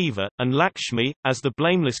of Shiva, and Lakshmi, as the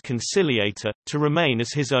blameless conciliator, to remain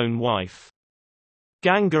as his own wife.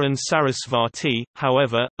 Ganga and Sarasvati,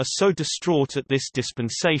 however, are so distraught at this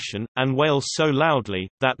dispensation, and wail so loudly,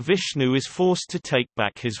 that Vishnu is forced to take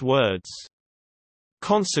back his words.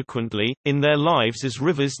 Consequently, in their lives as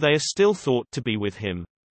rivers they are still thought to be with him.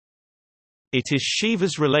 It is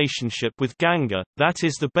Shiva's relationship with Ganga that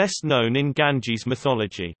is the best known in Ganges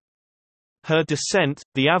mythology. Her descent,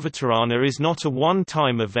 the Avatarana, is not a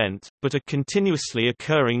one-time event, but a continuously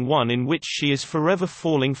occurring one in which she is forever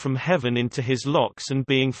falling from heaven into his locks and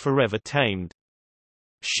being forever tamed.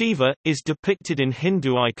 Shiva is depicted in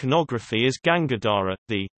Hindu iconography as Gangadhara,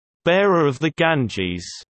 the bearer of the Ganges,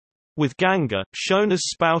 with Ganga, shown as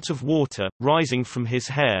spout of water, rising from his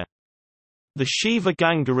hair. The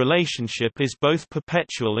Shiva-Ganga relationship is both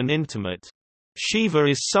perpetual and intimate. Shiva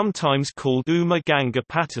is sometimes called Uma Ganga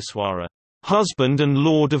Patiswara, husband and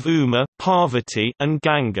lord of Uma, Parvati, and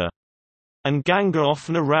Ganga. And Ganga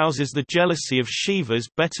often arouses the jealousy of Shiva's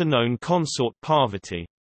better-known consort Parvati.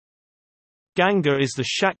 Ganga is the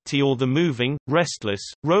Shakti, or the moving, restless,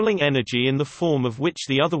 rolling energy in the form of which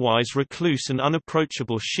the otherwise recluse and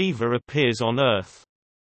unapproachable Shiva appears on earth.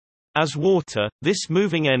 As water, this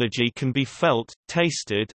moving energy can be felt,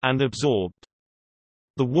 tasted, and absorbed.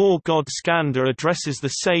 The war god Skanda addresses the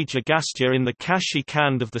sage Agastya in the Kashi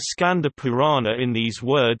Kand of the Skanda Purana in these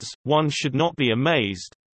words: "One should not be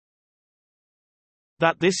amazed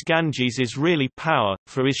that this Ganges is really power,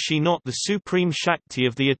 for is she not the supreme Shakti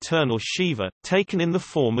of the eternal Shiva, taken in the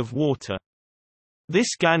form of water?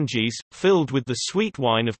 This Ganges, filled with the sweet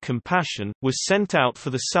wine of compassion, was sent out for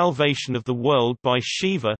the salvation of the world by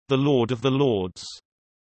Shiva, the Lord of the Lords.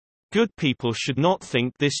 Good people should not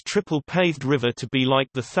think this triple-paved river to be like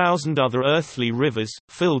the 1,000 other earthly rivers,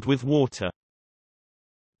 filled with water.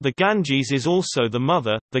 The Ganges is also the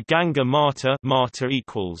mother, the Ganga Mata, Mata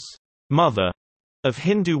equals mother, of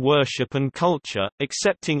Hindu worship and culture,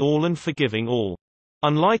 accepting all and forgiving all.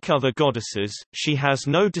 Unlike other goddesses, she has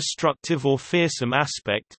no destructive or fearsome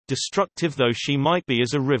aspect, destructive though she might be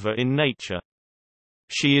as a river in nature.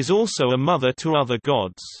 She is also a mother to other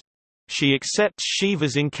gods. She accepts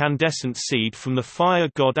Shiva's incandescent seed from the fire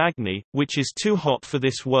god Agni, which is too hot for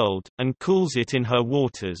this world, and cools it in her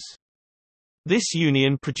waters. This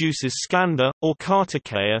union produces Skanda, or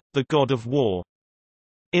Kartikeya, the god of war.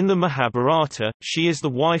 In the Mahabharata, she is the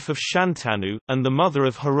wife of Shantanu, and the mother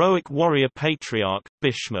of heroic warrior patriarch,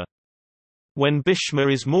 Bhishma. When Bhishma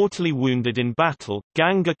is mortally wounded in battle,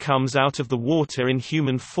 Ganga comes out of the water in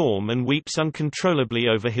human form and weeps uncontrollably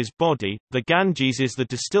over his body. The Ganges is the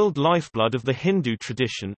distilled lifeblood of the Hindu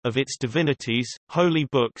tradition, of its divinities, holy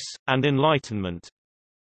books, and enlightenment.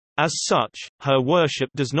 As such, her worship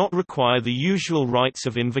does not require the usual rites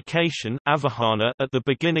of invocation avahana at the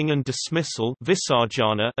beginning and dismissal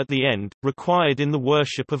visarjana at the end, required in the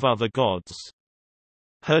worship of other gods.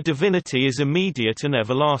 Her divinity is immediate and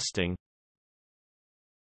everlasting.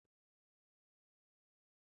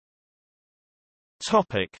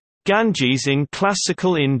 Ganges in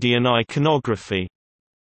classical Indian iconography.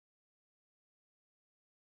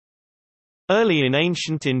 Early in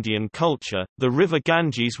ancient Indian culture, the river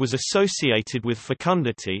Ganges was associated with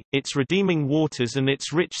fecundity, its redeeming waters and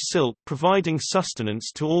its rich silt providing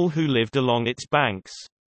sustenance to all who lived along its banks.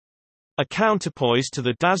 A counterpoise to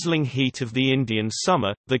the dazzling heat of the Indian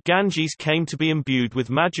summer, the Ganges came to be imbued with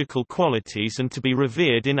magical qualities and to be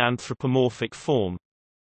revered in anthropomorphic form.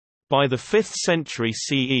 By the 5th century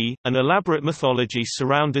CE, an elaborate mythology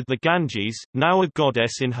surrounded the Ganges, now a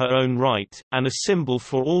goddess in her own right, and a symbol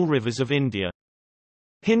for all rivers of India.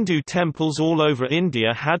 Hindu temples all over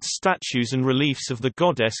India had statues and reliefs of the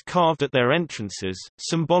goddess carved at their entrances,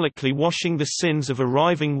 symbolically washing the sins of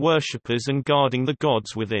arriving worshippers and guarding the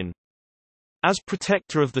gods within. As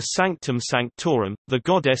protector of the sanctum sanctorum, the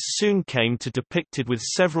goddess soon came to depicted with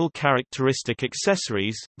several characteristic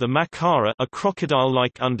accessories: the makara, a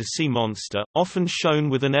crocodile-like undersea monster, often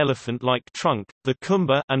shown with an elephant-like trunk, the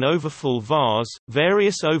kumbha, an overfull vase,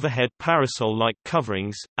 various overhead parasol-like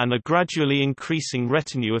coverings, and a gradually increasing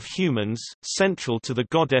retinue of humans. Central to the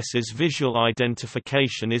goddess's visual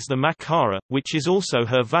identification is the makara, which is also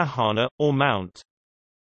her vahana, or mount.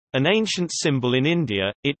 An ancient symbol in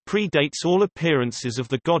India, it predates all appearances of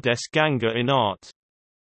the goddess Ganga in art.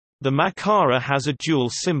 The makara has a dual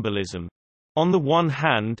symbolism. On the one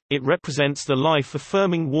hand, it represents the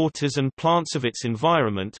life-affirming waters and plants of its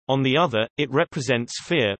environment, on the other, it represents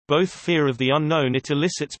fear, both fear of the unknown it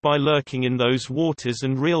elicits by lurking in those waters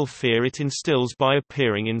and real fear it instills by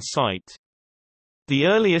appearing in sight. The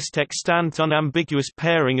earliest extant unambiguous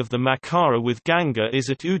pairing of the Makara with Ganga is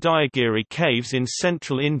at Udayagiri caves in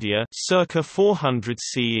central India circa 400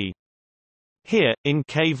 CE. Here, in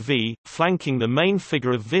Cave V, flanking the main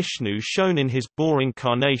figure of Vishnu shown in his boar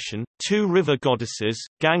incarnation, two river goddesses,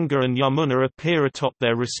 Ganga and Yamuna, appear atop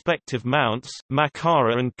their respective mounts,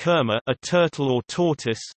 Makara and Kurma, a turtle or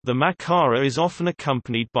tortoise. The Makara is often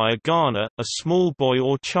accompanied by a Gana, a small boy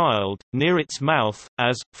or child, near its mouth,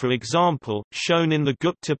 as, for example, shown in the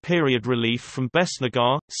Gupta period relief from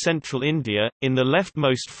Besnagar, central India, in the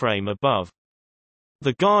leftmost frame above.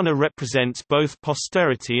 The Gana represents both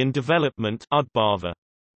posterity and development Udbhava.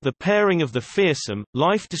 The pairing of the fearsome,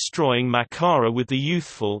 life-destroying Makara with the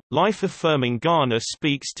youthful, life-affirming Gana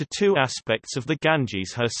speaks to two aspects of the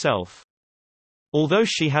Ganges herself. Although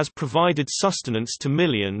she has provided sustenance to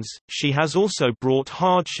millions, she has also brought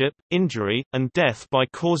hardship, injury, and death by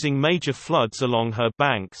causing major floods along her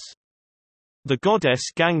banks. The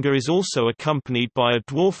goddess Ganga is also accompanied by a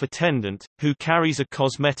dwarf attendant, who carries a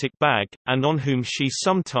cosmetic bag, and on whom she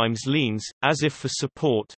sometimes leans, as if for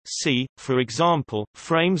support. See, for example,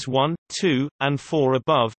 frames 1, 2, and 4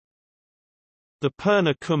 above. The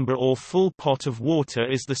Purna Kumbh or full pot of water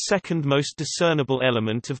is the second most discernible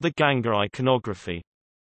element of the Ganga iconography.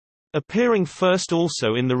 Appearing first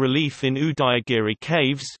also in the relief in Udayagiri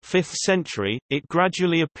caves 5th century, it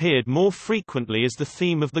gradually appeared more frequently as the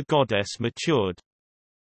theme of the goddess matured.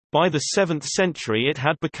 By the 7th century it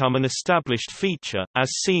had become an established feature,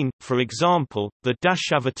 as seen, for example, the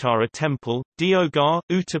Dashavatara temple, Deoghar,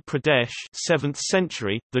 Uttar Pradesh 7th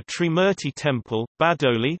century, the Trimurti temple,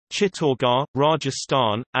 Badoli, Chittorgarh,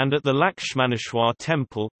 Rajasthan, and at the Lakshmaneshwar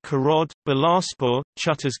temple, Karod, Bilaspur,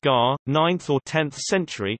 Chhattisgarh, 9th or 10th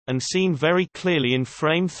century, and seen very clearly in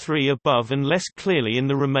frame 3 above and less clearly in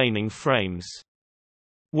the remaining frames.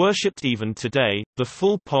 Worshipped even today, the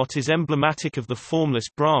full pot is emblematic of the formless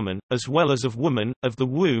Brahman, as well as of woman, of the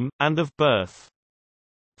womb, and of birth.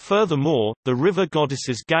 Furthermore, the river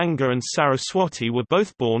goddesses Ganga and Saraswati were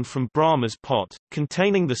both born from Brahma's pot,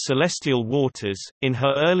 containing the celestial waters. In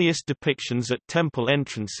her earliest depictions at temple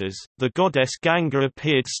entrances, the goddess Ganga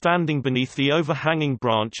appeared standing beneath the overhanging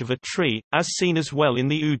branch of a tree, as seen as well in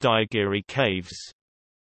the Udayagiri caves.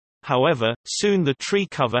 However, soon the tree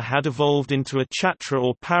cover had evolved into a chhatra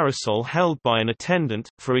or parasol held by an attendant,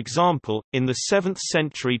 for example, in the 7th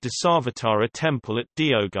century Dasavatara temple at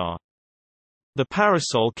Deoghar. The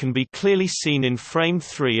parasol can be clearly seen in frame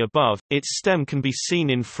 3 above, its stem can be seen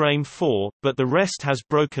in frame 4, but the rest has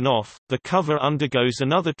broken off. The cover undergoes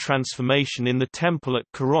another transformation in the temple at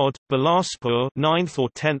Karod, Bilaspur 9th or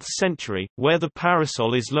 10th century, where the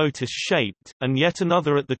parasol is lotus-shaped, and yet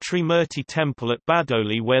another at the Trimurti temple at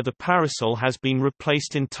Badoli where the parasol has been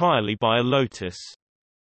replaced entirely by a lotus.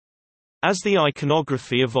 As the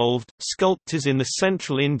iconography evolved, sculptors in the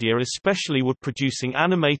central India especially were producing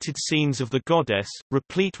animated scenes of the goddess,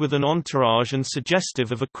 replete with an entourage and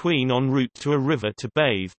suggestive of a queen en route to a river to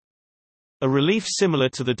bathe. A relief similar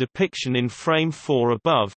to the depiction in frame 4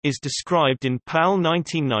 above, is described in PAL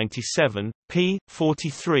 1997, p.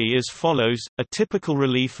 43 as follows: a typical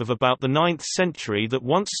relief of about the 9th century that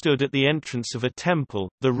once stood at the entrance of a temple.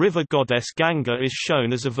 The river goddess Ganga is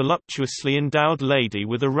shown as a voluptuously endowed lady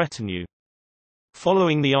with a retinue.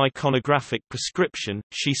 Following the iconographic prescription,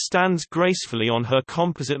 she stands gracefully on her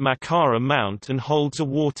composite Makara mount and holds a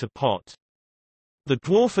water pot. The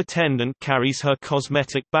dwarf attendant carries her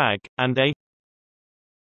cosmetic bag, and a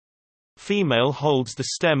female holds the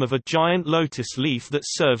stem of a giant lotus leaf that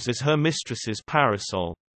serves as her mistress's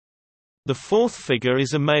parasol. The fourth figure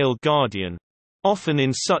is a male guardian. Often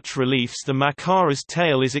in such reliefs the Makara's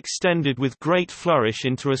tail is extended with great flourish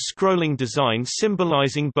into a scrolling design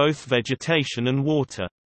symbolizing both vegetation and water.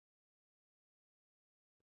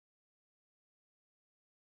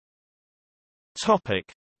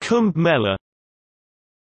 Kumbh Mela.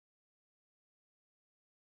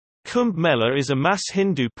 Kumbh Mela is a mass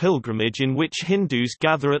Hindu pilgrimage in which Hindus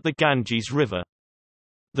gather at the Ganges River.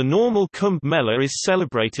 The normal Kumbh Mela is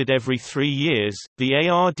celebrated every 3 years, the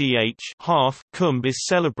Ardh half Kumbh is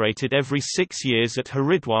celebrated every 6 years at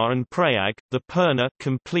Haridwar and Prayag, the Purna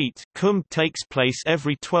complete Kumbh takes place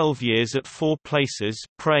every 12 years at 4 places: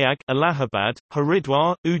 Prayag, Allahabad,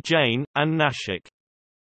 Haridwar, Ujjain, and Nashik.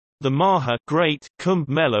 The Maha Great Kumbh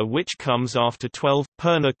Mela, which comes after 12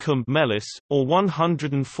 Purna Kumbh Melas, or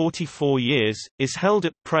 144 years, is held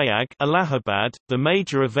at Prayag, Allahabad. The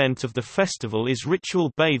major event of the festival is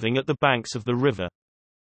ritual bathing at the banks of the river.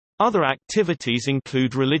 Other activities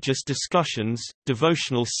include religious discussions,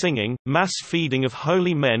 devotional singing, mass feeding of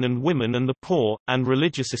holy men and women and the poor, and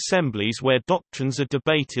religious assemblies where doctrines are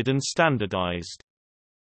debated and standardized.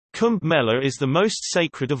 Kumbh Mela is the most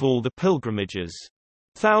sacred of all the pilgrimages.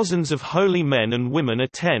 Thousands of holy men and women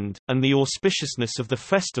attend, and the auspiciousness of the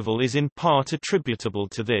festival is in part attributable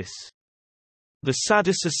to this. The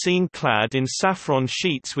sadhus are seen clad in saffron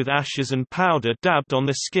sheets with ashes and powder dabbed on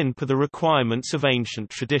the skin per the requirements of ancient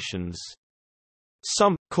traditions.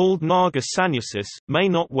 Some, called Naga sannyasis, may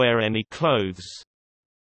not wear any clothes.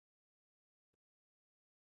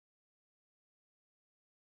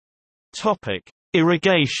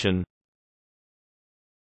 Irrigation.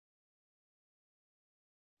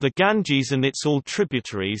 The Ganges and its all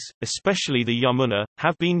tributaries, especially the Yamuna,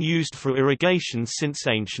 have been used for irrigation since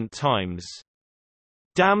ancient times.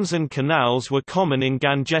 Dams and canals were common in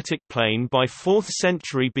Gangetic Plain by 4th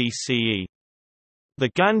century BCE. The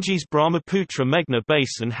Ganges-Brahmaputra Meghna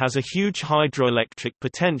Basin has a huge hydroelectric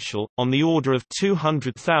potential, on the order of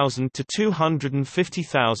 200,000 to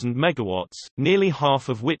 250,000 megawatts, nearly half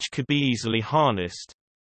of which could be easily harnessed.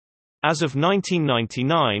 As of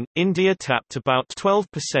 1999, India tapped about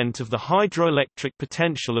 12% of the hydroelectric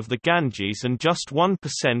potential of the Ganges and just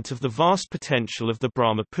 1% of the vast potential of the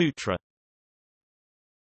Brahmaputra.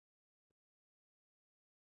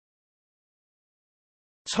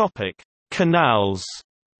 Canals.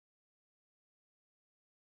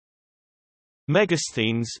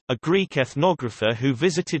 Megasthenes, a Greek ethnographer who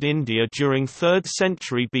visited India during 3rd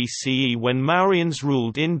century BCE when Mauryans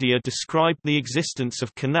ruled India, described the existence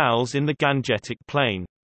of canals in the Gangetic Plain.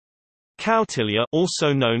 Kautilya,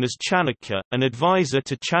 also known as Chanakya, an advisor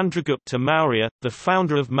to Chandragupta Maurya, the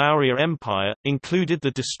founder of Maurya Empire, included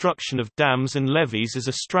the destruction of dams and levees as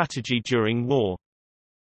a strategy during war.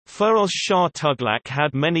 Firoz Shah Tughlaq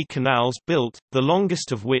had many canals built, the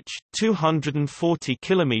longest of which, 240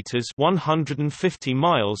 kilometers (150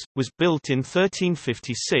 miles), was built in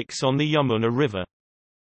 1356 on the Yamuna River.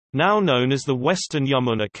 Now known as the Western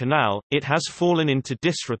Yamuna Canal, it has fallen into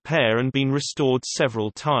disrepair and been restored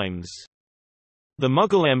several times. The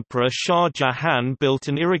Mughal Emperor Shah Jahan built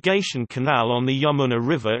an irrigation canal on the Yamuna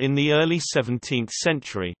River in the early 17th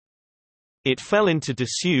century. It fell into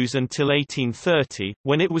disuse until 1830,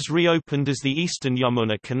 when it was reopened as the Eastern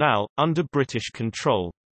Yamuna Canal, under British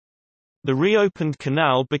control. The reopened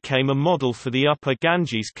canal became a model for the Upper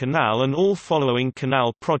Ganges Canal and all following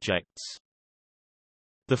canal projects.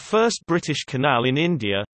 The first British canal in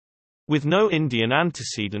India—with no Indian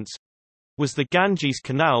antecedents—was the Ganges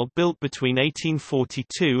Canal, built between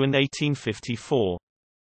 1842 and 1854.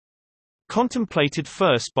 Contemplated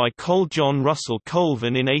first by Col John Russell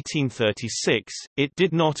Colvin in 1836, it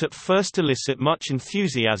did not at first elicit much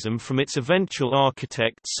enthusiasm from its eventual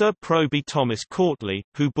architect Sir Proby Thomas Courtly,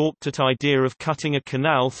 who balked at idea of cutting a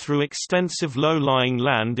canal through extensive low-lying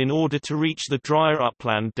land in order to reach the drier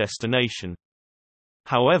upland destination.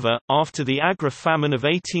 However, after the Agra famine of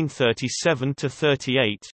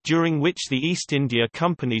 1837–38, during which the East India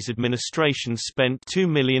Company's administration spent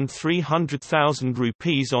 2,300,000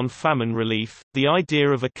 rupees on famine relief, the idea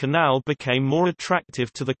of a canal became more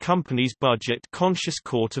attractive to the company's budget-conscious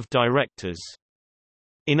court of directors.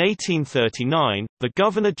 In 1839, the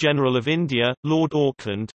Governor-General of India, Lord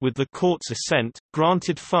Auckland, with the court's assent,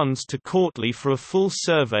 granted funds to Courtly for a full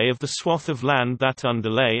survey of the swath of land that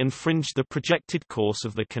underlay and fringed the projected course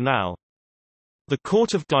of the canal. The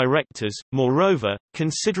Court of Directors, moreover,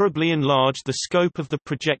 considerably enlarged the scope of the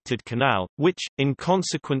projected canal, which, in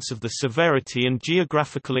consequence of the severity and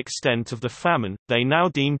geographical extent of the famine, they now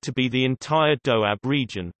deemed to be the entire Doab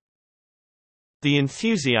region. The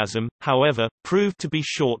enthusiasm, however, proved to be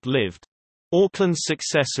short-lived. Auckland's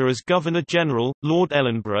successor as Governor-General, Lord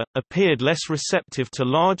Ellenborough, appeared less receptive to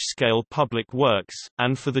large-scale public works,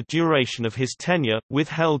 and for the duration of his tenure,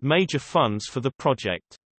 withheld major funds for the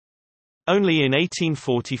project. Only in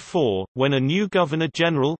 1844, when a new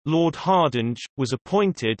Governor-General, Lord Hardinge, was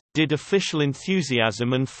appointed, did official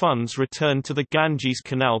enthusiasm and funds return to the Ganges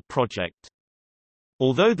Canal project.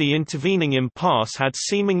 Although the intervening impasse had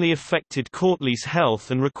seemingly affected Courtly's health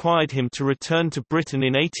and required him to return to Britain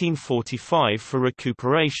in 1845 for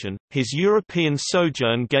recuperation, his European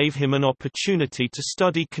sojourn gave him an opportunity to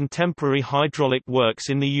study contemporary hydraulic works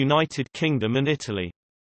in the United Kingdom and Italy.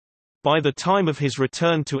 By the time of his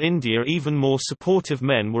return to India, even more supportive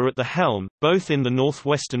men were at the helm, both in the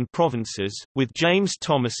northwestern provinces, with James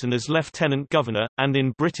Thomason as Lieutenant Governor, and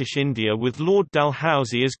in British India with Lord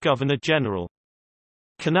Dalhousie as Governor-General.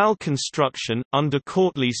 Canal construction, under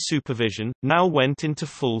Courtly's supervision, now went into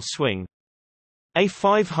full swing. A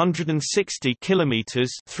 560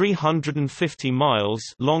 kilometers (350 miles)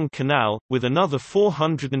 long canal, with another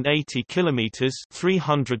 480 kilometers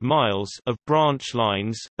 (300 miles) of branch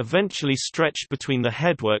lines, eventually stretched between the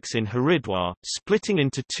headworks in Haridwar, splitting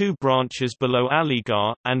into two branches below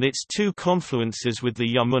Aligarh, and its two confluences with the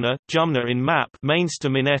Yamuna, Jumna in Map,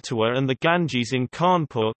 Mainstem in Etawah, and the Ganges in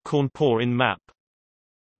Kanpur, Kanpur in Map.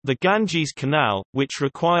 The Ganges Canal, which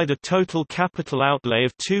required a total capital outlay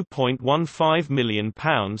of £2.15 million,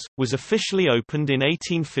 was officially opened in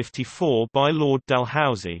 1854 by Lord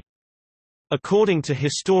Dalhousie. According to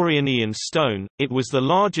historian Ian Stone, it was the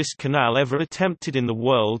largest canal ever attempted in the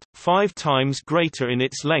world, 5 times greater in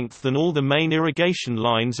its length than all the main irrigation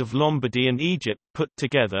lines of Lombardy and Egypt put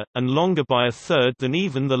together, and longer by a third than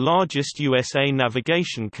even the largest USA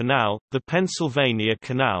navigation canal, the Pennsylvania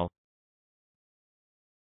Canal.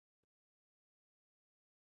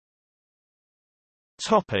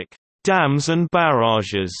 Dams and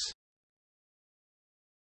barrages.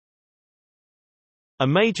 A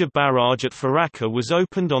major barrage at Farakka was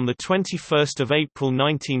opened on 21 April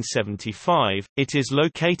 1975. It is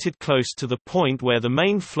located close to the point where the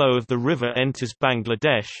main flow of the river enters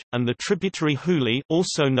Bangladesh, and the tributary Hooghly,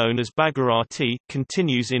 also known as Bhagirathi,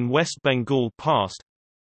 continues in West Bengal past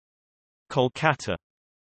Kolkata.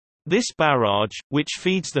 This barrage, which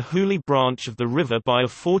feeds the Hooghly branch of the river by a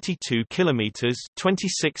 42 km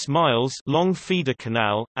 (26 miles) long feeder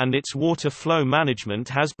canal, and its water flow management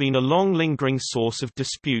has been a long lingering source of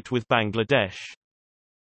dispute with Bangladesh.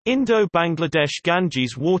 Indo-Bangladesh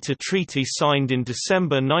Ganges Water Treaty signed in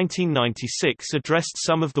December 1996 addressed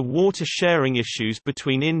some of the water sharing issues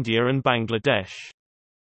between India and Bangladesh.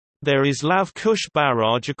 There is Lav Kush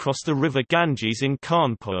barrage across the river Ganges in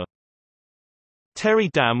Kanpur. Terry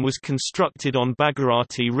Dam was constructed on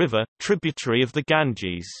Bhagirathi River, tributary of the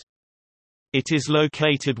Ganges. It is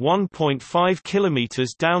located 1.5 km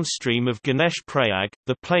downstream of Ganesh Prayag,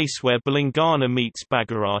 the place where Telangana meets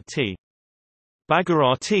Bhagirathi.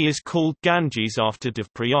 Bhagirathi is called Ganges after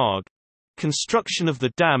Devprayag. Construction of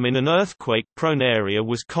the dam in an earthquake-prone area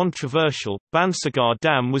was controversial. Bansagar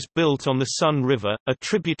Dam was built on the Sun River, a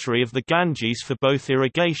tributary of the Ganges for both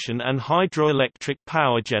irrigation and hydroelectric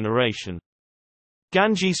power generation.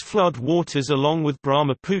 Ganges flood waters along with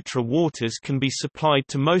Brahmaputra waters can be supplied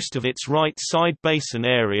to most of its right side basin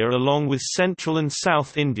area along with central and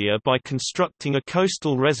south India by constructing a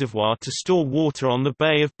coastal reservoir to store water on the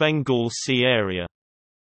Bay of Bengal Sea area.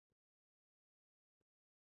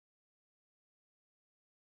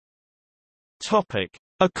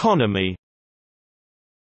 Economy.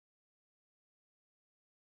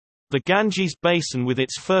 The Ganges Basin with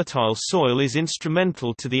its fertile soil is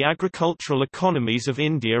instrumental to the agricultural economies of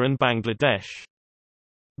India and Bangladesh.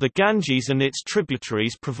 The Ganges and its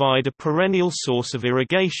tributaries provide a perennial source of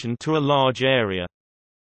irrigation to a large area.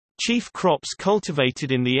 Chief crops cultivated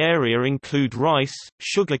in the area include rice,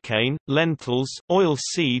 sugarcane, lentils, oil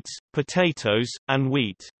seeds, potatoes, and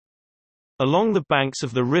wheat. Along the banks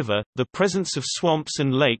of the river, the presence of swamps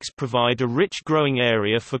and lakes provide a rich growing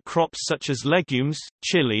area for crops such as legumes,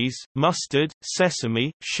 chilies, mustard,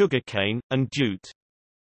 sesame, sugarcane, and jute.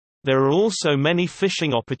 There are also many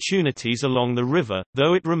fishing opportunities along the river,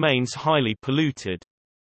 though it remains highly polluted.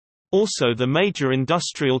 Also the major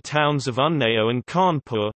industrial towns of Unnao and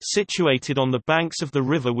Kanpur, situated on the banks of the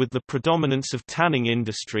river with the predominance of tanning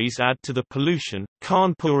industries add to the pollution.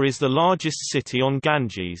 Kanpur is the largest city on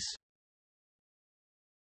Ganges.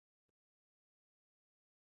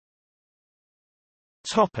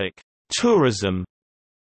 Tourism.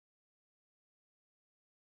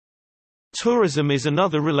 Tourism is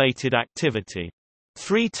another related activity.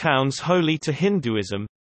 3 towns holy to Hinduism,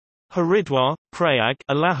 Haridwar, Prayag,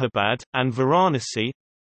 Allahabad, and Varanasi,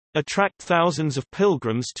 attract thousands of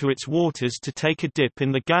pilgrims to its waters to take a dip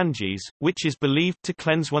in the Ganges, which is believed to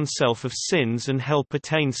cleanse oneself of sins and help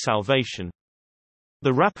attain salvation.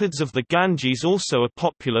 The rapids of the Ganges also are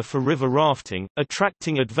popular for river rafting,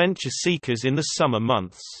 attracting adventure seekers in the summer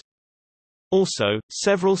months. Also,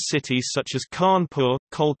 several cities such as Kanpur,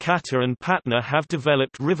 Kolkata and Patna have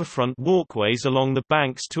developed riverfront walkways along the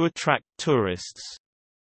banks to attract tourists.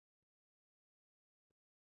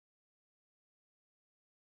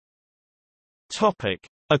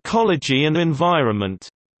 Ecology and environment.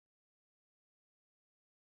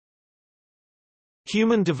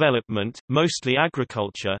 Human development, mostly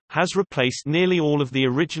agriculture, has replaced nearly all of the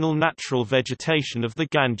original natural vegetation of the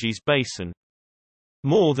Ganges basin.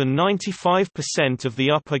 More than 95% of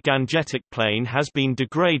the upper Gangetic plain has been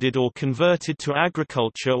degraded or converted to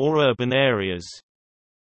agriculture or urban areas.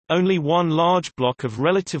 Only one large block of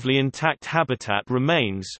relatively intact habitat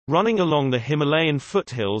remains, running along the Himalayan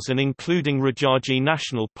foothills and including Rajaji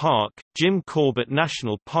National Park, Jim Corbett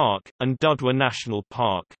National Park, and Dudhwa National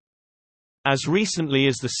Park. As recently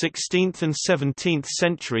as the 16th and 17th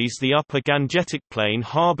centuries, the upper Gangetic Plain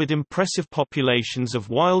harbored impressive populations of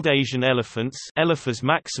wild Asian elephants, Elephas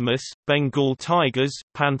maximus, Bengal tigers,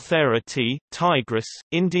 Panthera t. tigris,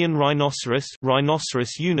 Indian rhinoceros,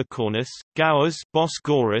 Rhinoceros unicornus, gaurs, Bos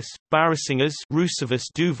gaurus, barracingas, Rusivus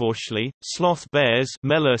duvorschli, sloth bears,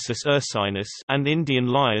 Melursus ursinus, and Indian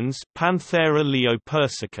lions, Panthera leo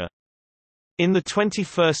persica. In the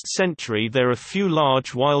 21st century there are few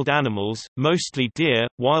large wild animals, mostly deer,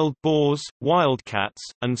 wild boars, wildcats,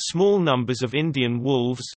 and small numbers of Indian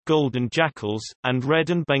wolves, golden jackals, and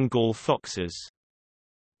red and Bengal foxes.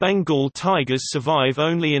 Bengal tigers survive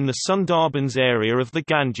only in the Sundarbans area of the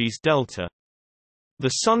Ganges Delta.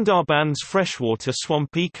 The Sundarbans freshwater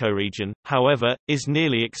swamp ecoregion, however, is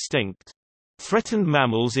nearly extinct. Threatened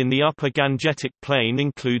mammals in the upper Gangetic Plain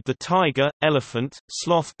include the tiger, elephant,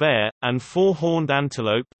 sloth bear, and four-horned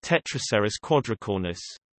antelope Tetracerus quadricornus.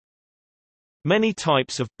 Many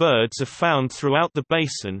types of birds are found throughout the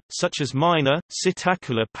basin, such as minor,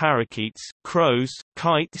 psittacular parakeets, crows,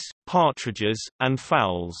 kites, partridges, and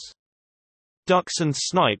fowls. Ducks and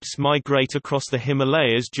snipes migrate across the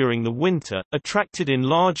Himalayas during the winter, attracted in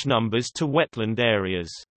large numbers to wetland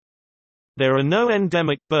areas. There are no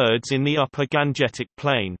endemic birds in the upper Gangetic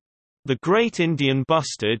Plain. The great Indian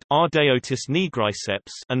bustard Ardeotis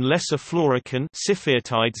nigriceps and lesser florican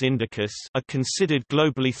Siphiatides indicus are considered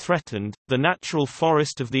globally threatened. The natural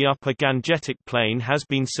forest of the upper Gangetic Plain has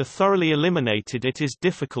been so thoroughly eliminated it is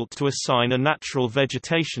difficult to assign a natural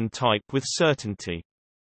vegetation type with certainty.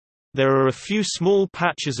 There are a few small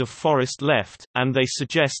patches of forest left, and they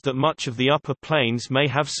suggest that much of the upper plains may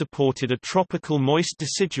have supported a tropical moist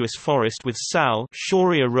deciduous forest with sal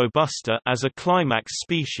Shorea robusta as a climax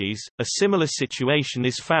species. A similar situation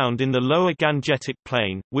is found in the lower Gangetic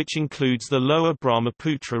Plain, which includes the lower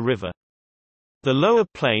Brahmaputra River. The lower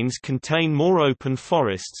plains contain more open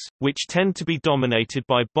forests, which tend to be dominated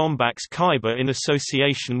by Bombax khyber in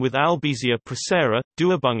association with Albizia procera,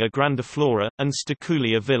 Duobunga grandiflora, and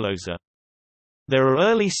Staculia villosa. There are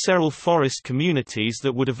early seral forest communities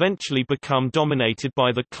that would eventually become dominated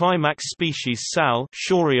by the climax species Sal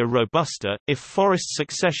Shorea robusta, if forest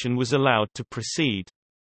succession was allowed to proceed.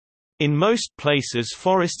 In most places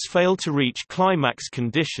forests fail to reach climax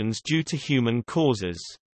conditions due to human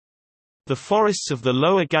causes. The forests of the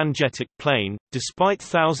lower Gangetic Plain, despite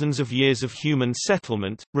thousands of years of human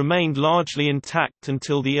settlement, remained largely intact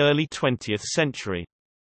until the early 20th century.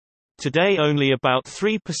 Today only about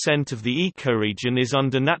 3% of the ecoregion is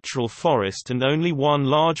under natural forest and only one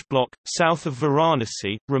large block, south of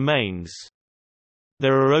Varanasi, remains.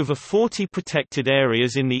 There are over 40 protected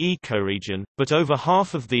areas in the ecoregion, but over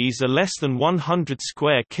half of these are less than 100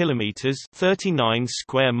 square kilometers, 39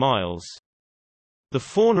 square miles. The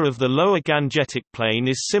fauna of the lower Gangetic Plain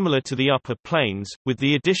is similar to the upper plains, with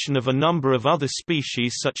the addition of a number of other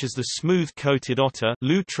species such as the smooth-coated otter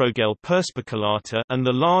Lutrogale perspicillata and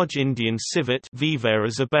the large Indian civet Vivera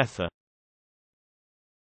zabetha.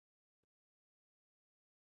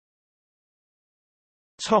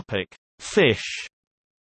 Topic: Fish.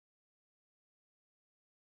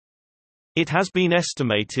 It has been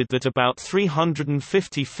estimated that about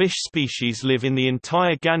 350 fish species live in the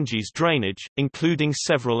entire Ganges drainage, including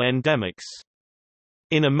several endemics.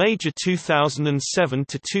 In a major 2007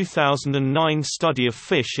 to 2009 study of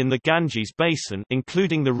fish in the Ganges basin,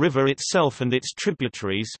 including the river itself and its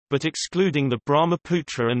tributaries, but excluding the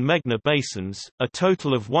Brahmaputra and Meghna basins, a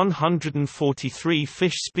total of 143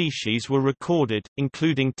 fish species were recorded,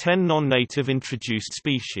 including 10 non-native introduced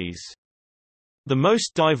species. The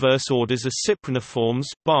most diverse orders are cypriniforms,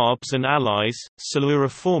 barbs and allies,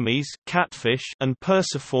 siluriformes, catfish, and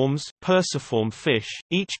perciforms, perciform fish,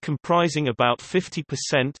 each comprising about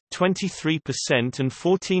 50%, 23% and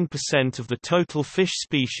 14% of the total fish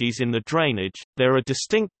species in the drainage. There are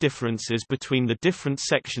distinct differences between the different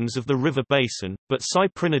sections of the river basin, but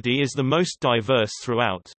cyprinidae is the most diverse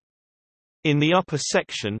throughout. In the upper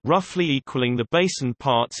section, roughly equaling the basin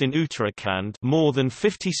parts in Uttarakhand, more than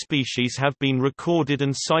 50 species have been recorded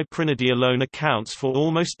and cyprinidae alone accounts for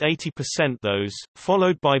almost 80% those,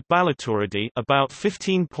 followed by Balatoridae about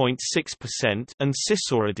 15.6% and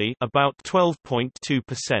Cisauridae about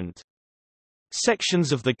 12.2%.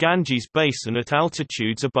 Sections of the Ganges basin at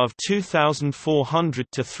altitudes above 2,400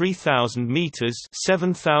 to 3,000 meters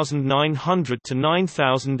 (7,900 to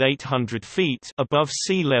 9,800 feet) above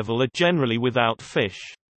sea level are generally without fish.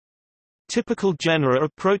 Typical genera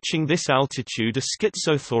approaching this altitude are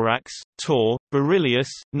Schizothorax, Tor, Beryllius,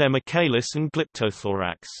 Nemicalus and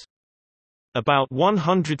Glyptothorax. About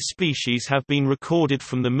 100 species have been recorded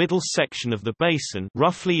from the middle section of the basin,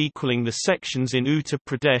 roughly equaling the sections in Uttar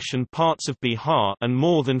Pradesh and parts of Bihar, and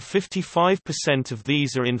more than 55% of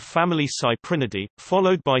these are in family Cyprinidae,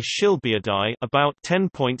 followed by Shilbiidae about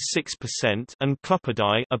 10.6% and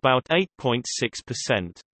Cluppidae about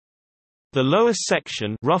 8.6%. The lower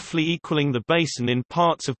section, roughly equaling the basin in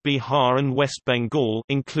parts of Bihar and West Bengal,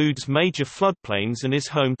 includes major floodplains and is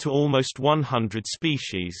home to almost 100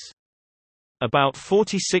 species. About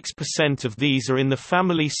 46% of these are in the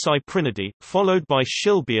family Cyprinidae, followed by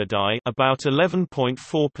Shilbiidae about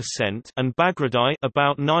 11.4% and Bagradidae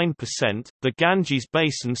about 9%. The Ganges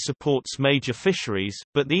basin supports major fisheries,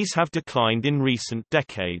 but these have declined in recent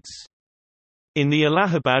decades. In the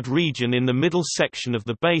Allahabad region in the middle section of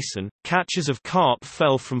the basin, catches of carp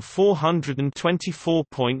fell from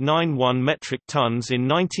 424.91 metric tons in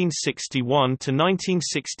 1961 to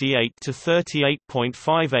 1968 to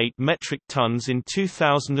 38.58 metric tons in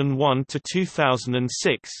 2001 to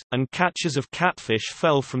 2006, and catches of catfish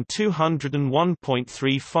fell from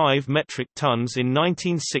 201.35 metric tons in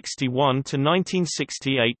 1961 to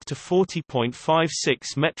 1968 to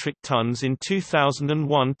 40.56 metric tons in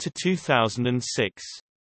 2001 to 2006.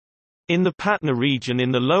 In the Patna region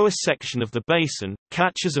in the lower section of the basin,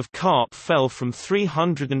 catches of carp fell from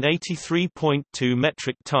 383.2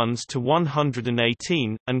 metric tons to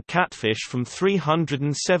 118, and catfish from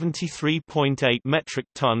 373.8 metric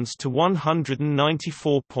tons to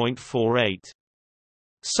 194.48.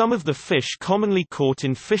 Some of the fish commonly caught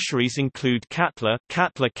in fisheries include catla,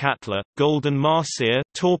 golden marcia,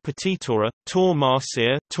 tor petitora, tor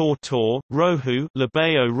marcia, tor, rohu,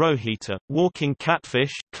 labeo rohita, walking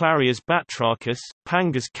catfish, Clarias batrachus,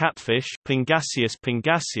 pangas catfish, Pangasius,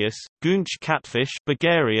 goonch catfish,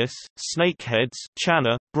 Bagarius, snakeheads,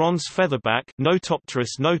 channa, bronze featherback,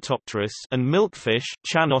 Notopterus, and milkfish,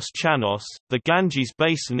 chanos. The Ganges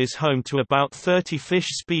basin is home to about 30 fish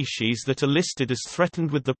species that are listed as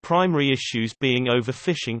threatened, with the primary issues being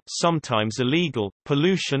overfishing, sometimes illegal,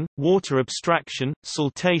 pollution, water abstraction,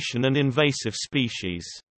 siltation and invasive species.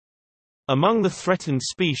 Among the threatened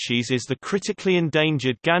species is the critically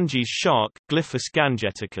endangered Ganges shark, Glyphus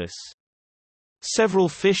gangeticus. Several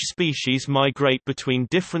fish species migrate between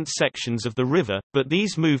different sections of the river, but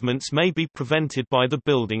these movements may be prevented by the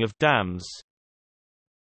building of dams.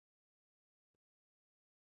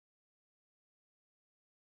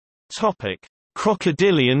 Topic: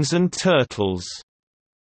 Crocodilians and turtles.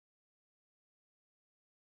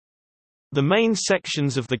 The main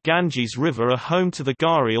sections of the Ganges River are home to the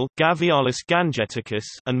gharial Gavialis gangeticus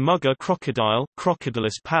and mugger crocodile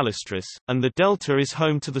Crocodilus palustris, and the delta is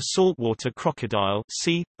home to the saltwater crocodile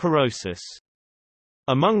C. porosus.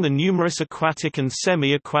 Among the numerous aquatic and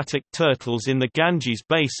semi-aquatic turtles in the Ganges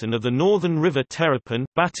basin are the northern river terrapin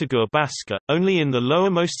Batagur baska, only in the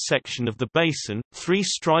lowermost section of the basin,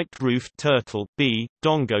 three-striped roofed turtle B.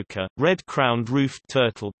 dongoka, red-crowned roofed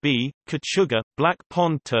turtle B. kachuga, black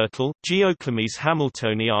pond turtle Geoclimes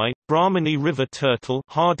hamiltonii, Brahmani river turtle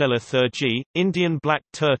Hardella thurgi, Indian black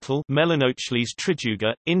turtle Melanochles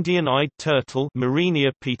trijuga, Indian eyed turtle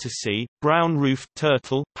Marinia petersi, brown roofed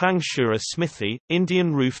turtle Pangshura smithi,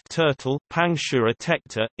 Indian roofed turtle Pangshura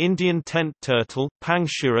tecta, Indian tent turtle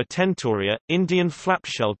Pangshura tentoria, Indian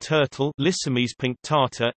flapshell turtle Lysimys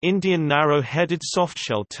punctata, Indian narrow-headed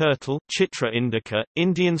softshell turtle Chitra indica,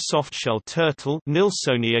 Indian softshell turtle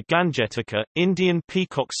Nilsonia gangetica, Indian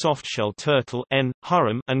peacock softshell turtle N.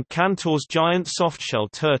 hurum, and Cantor's giant softshell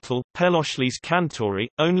turtle Pelochles cantori,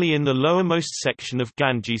 only in the lowermost section of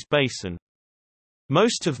Ganges basin.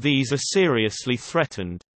 Most of these are seriously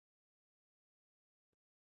threatened.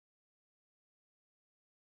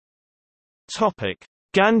 Topic: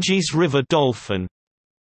 Ganges River dolphin.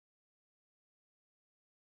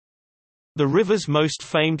 The river's most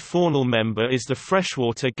famed faunal member is the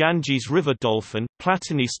freshwater Ganges river dolphin,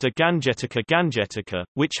 Platanista gangetica,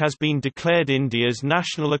 which has been declared India's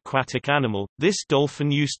national aquatic animal. This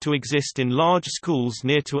dolphin used to exist in large schools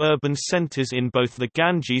near to urban centres in both the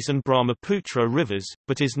Ganges and Brahmaputra rivers,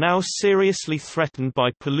 but is now seriously threatened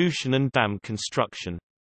by pollution and dam construction.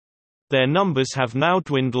 Their numbers have now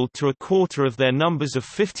dwindled to a quarter of their numbers of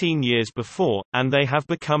 15 years before, and they have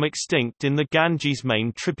become extinct in the Ganges'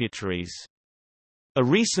 main tributaries. A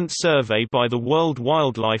recent survey by the World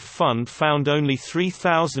Wildlife Fund found only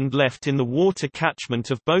 3,000 left in the water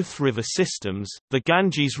catchment of both river systems. The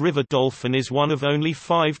Ganges river dolphin is one of only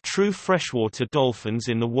 5 true freshwater dolphins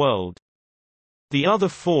in the world. The other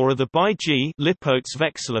four are the Baiji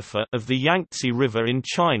of the Yangtze River in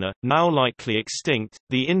China, now likely extinct,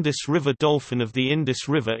 the Indus River dolphin of the Indus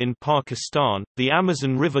River in Pakistan, the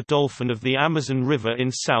Amazon River dolphin of the Amazon River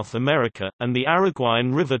in South America, and the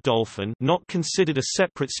Araguayan River dolphin, not considered a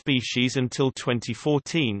separate species until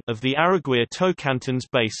 2014, of the Araguaia-Tocantins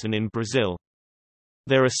Basin in Brazil.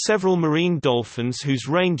 There are several marine dolphins whose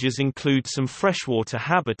ranges include some freshwater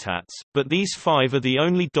habitats, but these five are the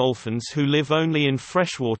only dolphins who live only in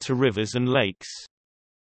freshwater rivers and lakes.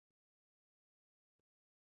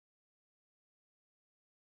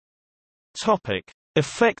 Topic: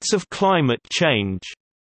 Effects of climate change.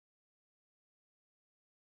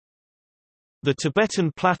 The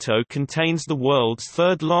Tibetan Plateau contains the world's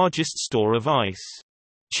third largest store of ice.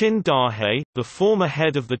 Qin Dahe, the former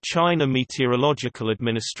head of the China Meteorological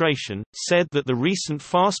Administration, said that the recent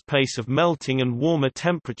fast pace of melting and warmer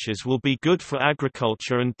temperatures will be good for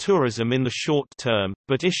agriculture and tourism in the short term,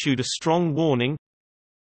 but issued a strong warning.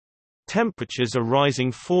 Temperatures are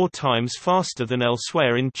rising 4 times faster than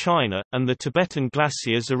elsewhere in China, and the Tibetan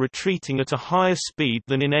glaciers are retreating at a higher speed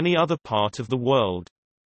than in any other part of the world.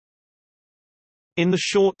 In the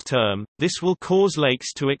short term, this will cause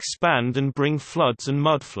lakes to expand and bring floods and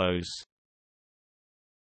mudflows.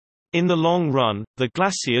 In the long run, the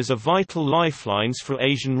glaciers are vital lifelines for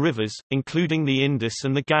Asian rivers, including the Indus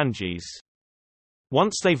and the Ganges.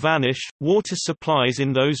 Once they vanish, water supplies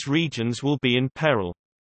in those regions will be in peril.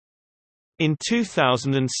 In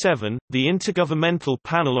 2007, the Intergovernmental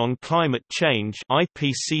Panel on Climate Change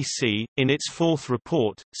 (IPCC), in its fourth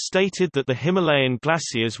report, stated that the Himalayan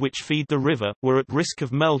glaciers which feed the river, were at risk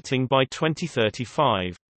of melting by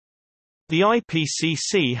 2035. The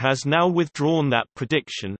IPCC has now withdrawn that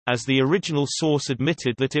prediction, as the original source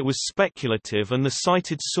admitted that it was speculative and the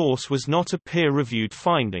cited source was not a peer-reviewed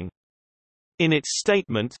finding. In its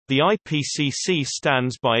statement, the IPCC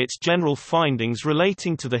stands by its general findings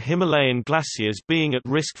relating to the Himalayan glaciers being at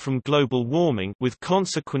risk from global warming, with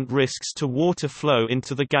consequent risks to water flow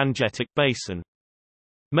into the Gangetic Basin.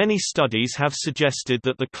 Many studies have suggested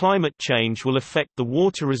that the climate change will affect the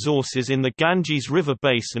water resources in the Ganges River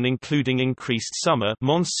basin, including increased summer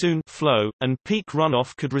monsoon flow, and peak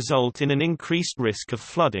runoff could result in an increased risk of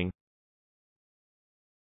flooding.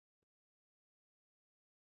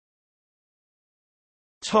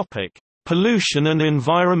 Topic: Pollution and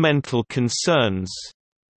environmental concerns.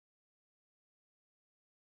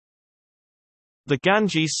 The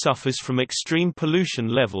Ganges suffers from extreme pollution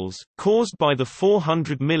levels, caused by the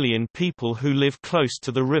 400 million people who live close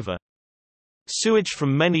to the river. Sewage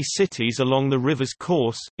from many cities along the river's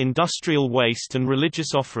course, industrial waste and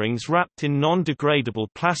religious offerings wrapped in non-degradable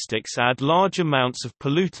plastics add large amounts of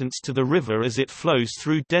pollutants to the river as it flows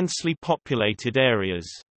through densely populated areas.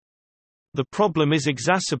 The problem is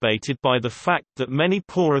exacerbated by the fact that many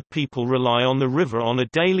poorer people rely on the river on a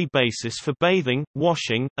daily basis for bathing,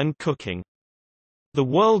 washing, and cooking. The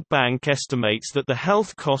World Bank estimates that the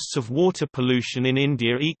health costs of water pollution in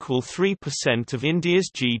India equal 3% of India's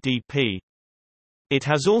GDP. It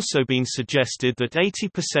has also been suggested that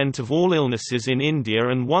 80% of all illnesses in India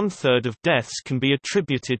and 1/3 of deaths can be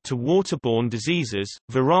attributed to waterborne diseases.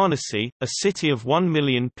 Varanasi, a city of 1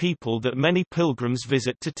 million people that many pilgrims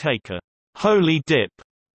visit to take a holy dip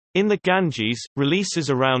in the Ganges, releases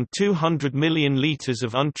around 200 million litres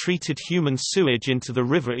of untreated human sewage into the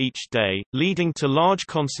river each day, leading to large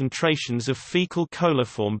concentrations of fecal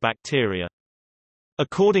coliform bacteria.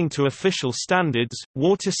 According to official standards,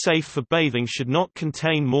 water safe for bathing should not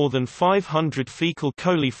contain more than 500 fecal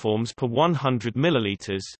coliforms per 100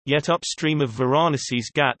 milliliters, yet upstream of Varanasi's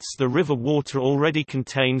Ghats the river water already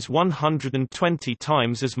contains 120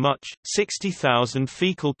 times as much, 60,000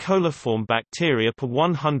 fecal coliform bacteria per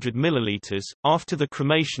 100 milliliters. After the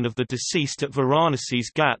cremation of the deceased at Varanasi's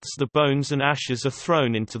Ghats, the bones and ashes are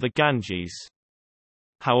thrown into the Ganges.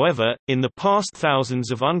 However, in the past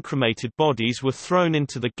thousands of uncremated bodies were thrown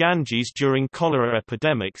into the Ganges during cholera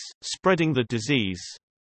epidemics, spreading the disease.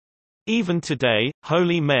 Even today,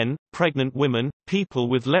 holy men, pregnant women, people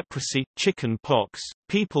with leprosy, chicken pox,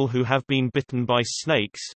 people who have been bitten by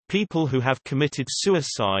snakes, people who have committed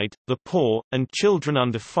suicide, the poor, and children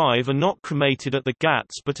under 5 are not cremated at the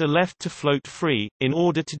Ghats but are left to float free, in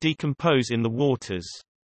order to decompose in the waters.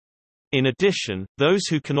 In addition, those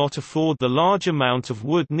who cannot afford the large amount of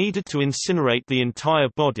wood needed to incinerate the entire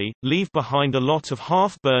body, leave behind a lot of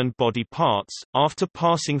half-burned body parts. After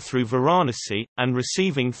passing through Varanasi, and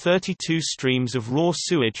receiving 32 streams of raw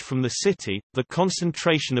sewage from the city, the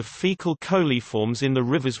concentration of fecal coliforms in the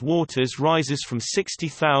river's waters rises from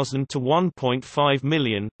 60,000 to 1.5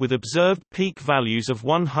 million, with observed peak values of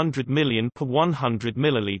 100 million per 100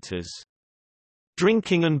 milliliters.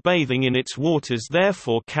 Drinking and bathing in its waters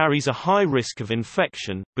therefore carries a high risk of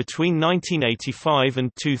infection. Between 1985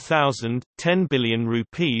 and 2000, 10 billion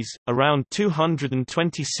rupees, around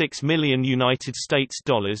 $226 million United States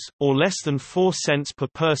dollars, or less than 4 cents per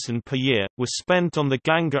person per year, was spent on the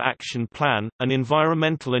Ganga Action Plan, an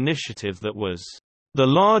environmental initiative that was the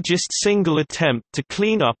largest single attempt to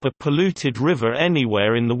clean up a polluted river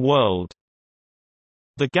anywhere in the world.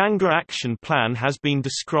 The Ganga Action Plan has been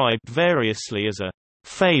described variously as a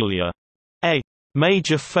failure, a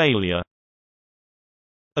major failure.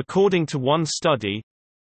 According to one study,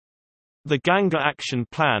 the Ganga Action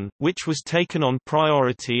Plan, which was taken on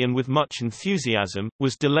priority and with much enthusiasm,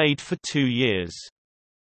 was delayed for 2 years.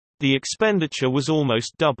 The expenditure was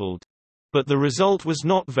almost doubled. But the result was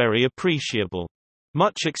not very appreciable.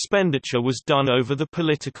 Much expenditure was done over the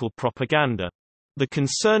political propaganda. The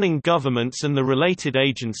concerning governments and the related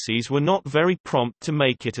agencies were not very prompt to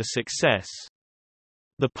make it a success.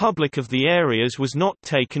 The public of the areas was not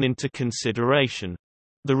taken into consideration.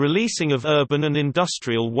 The releasing of urban and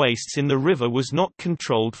industrial wastes in the river was not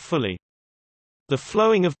controlled fully. The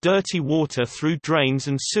flowing of dirty water through drains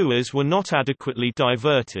and sewers were not adequately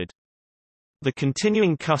diverted. The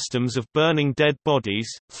continuing customs of burning dead bodies,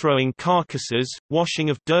 throwing carcasses,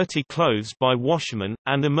 washing of dirty clothes by washermen,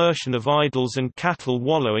 and immersion of idols and cattle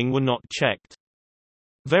wallowing were not checked.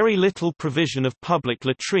 Very little provision of public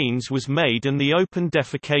latrines was made and the open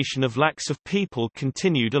defecation of lakhs of people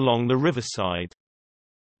continued along the riverside.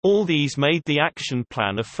 All these made the action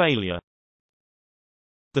plan a failure.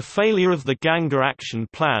 The failure of the Ganga Action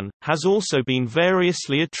Plan has also been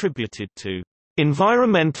variously attributed to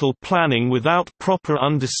environmental planning without proper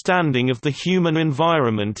understanding of the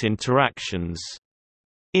human-environment interactions,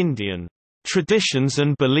 Indian traditions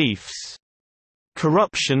and beliefs,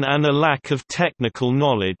 corruption and a lack of technical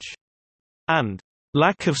knowledge, and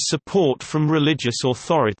lack of support from religious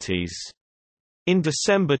authorities. In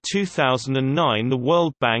December 2009, the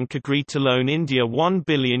World Bank agreed to loan India $1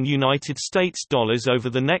 billion United States dollars over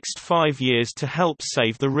the next 5 years to help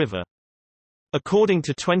save the river. According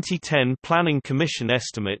to 2010 Planning Commission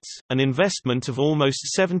estimates, an investment of almost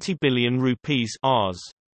 70 billion rupees Rs.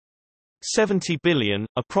 70 billion,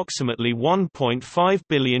 approximately 1.5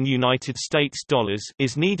 billion United States dollars,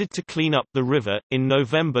 is needed to clean up the river. In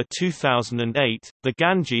November 2008, the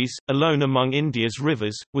Ganges, alone among India's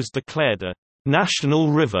rivers, was declared a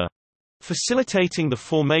national river, facilitating the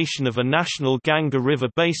formation of a national Ganga River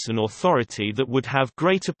Basin Authority that would have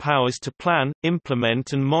greater powers to plan,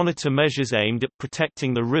 implement, and monitor measures aimed at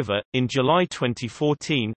protecting the river. In July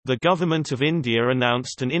 2014, the Government of India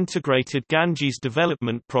announced an integrated Ganges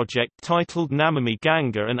development project titled Namami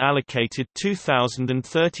Ganga and allocated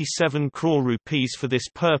 2,037 crore rupees for this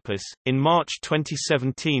purpose. In March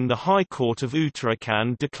 2017, the High Court of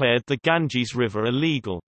Uttarakhand declared the Ganges River a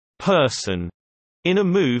legal person, in a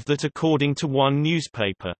move that, according to one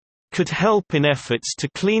newspaper, could help in efforts to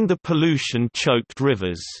clean the pollution-choked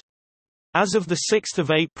rivers. As of 6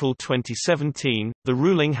 April 2017, the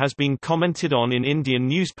ruling has been commented on in Indian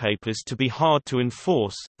newspapers to be hard to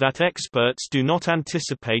enforce, that experts do not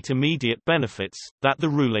anticipate immediate benefits, that the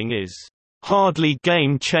ruling is hardly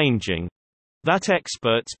game-changing, that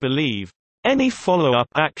experts believe any follow-up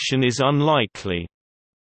action is unlikely,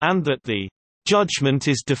 and that the judgment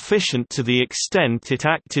is deficient to the extent it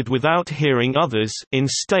acted without hearing others in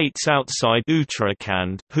states outside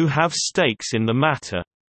Uttarakhand who have stakes in the matter.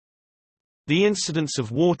 The incidence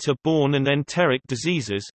of water-borne and enteric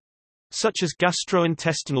diseases, such as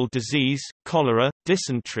gastrointestinal disease, cholera,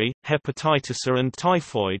 dysentery, hepatitis A and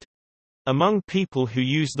typhoid, among people who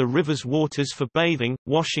use the river's waters for bathing,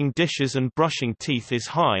 washing dishes and brushing teeth is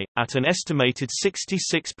high, at an estimated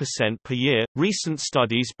 66% per year. Recent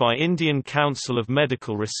studies by Indian Council of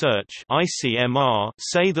Medical Research (ICMR)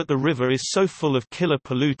 say that the river is so full of killer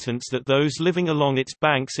pollutants that those living along its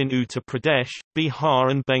banks in Uttar Pradesh,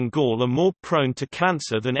 Bihar and Bengal are more prone to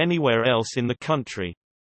cancer than anywhere else in the country.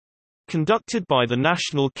 Conducted by the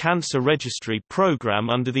National Cancer Registry Program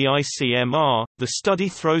under the ICMR, the study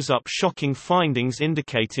throws up shocking findings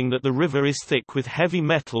indicating that the river is thick with heavy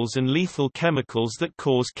metals and lethal chemicals that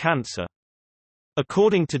cause cancer.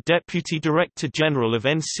 According to Deputy Director General of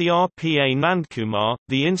NCRPA Nandkumar,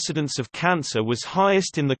 the incidence of cancer was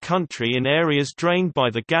highest in the country in areas drained by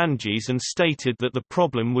the Ganges and stated that the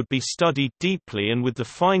problem would be studied deeply and with the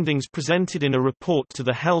findings presented in a report to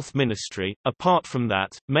the Health Ministry. Apart from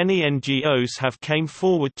that, many NGOs have came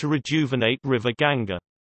forward to rejuvenate River Ganga.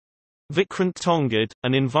 Vikrant Tongad,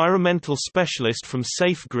 an environmental specialist from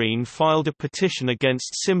Safe Green, filed a petition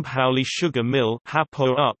against Simbhauli Sugar Mill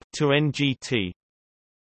to NGT.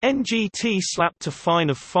 NGT slapped a fine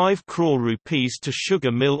of 5 crore rupees to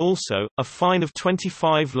sugar mill. Also, a fine of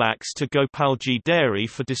 25 lakhs to Gopalji dairy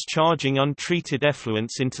for discharging untreated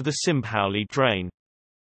effluents into the Simbhauli drain.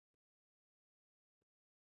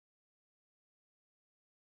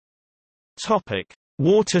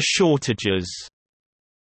 Water shortages.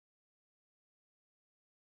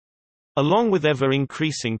 Along with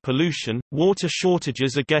ever-increasing pollution, water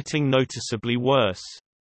shortages are getting noticeably worse.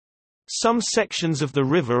 Some sections of the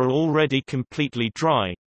river are already completely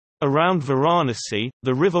dry. Around Varanasi,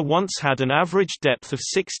 the river once had an average depth of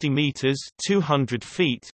 60 meters (200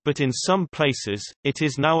 feet), but in some places, it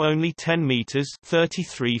is now only 10 meters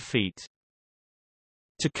 (33 feet).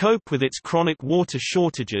 To cope with its chronic water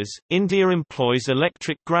shortages, India employs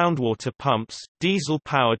electric groundwater pumps,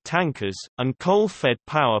 diesel-powered tankers, and coal-fed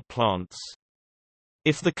power plants.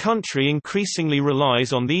 If the country increasingly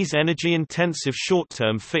relies on these energy-intensive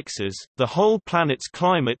short-term fixes, the whole planet's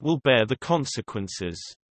climate will bear the consequences.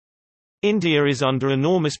 India is under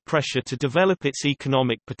enormous pressure to develop its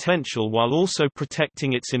economic potential while also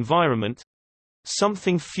protecting its environment,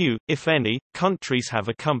 something few, if any, countries have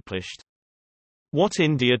accomplished. What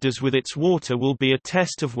India does with its water will be a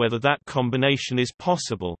test of whether that combination is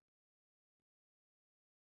possible.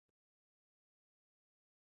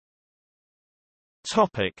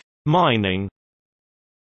 Mining.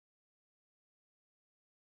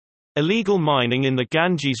 Illegal mining in the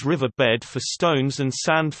Ganges river bed for stones and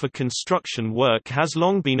sand for construction work has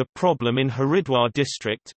long been a problem in Haridwar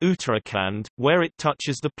district, Uttarakhand, where it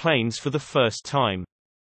touches the plains for the first time.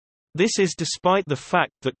 This is despite the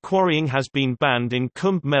fact that quarrying has been banned in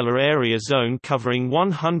Kumbh Mela area zone covering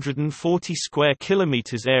 140 square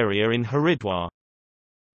kilometers area in Haridwar.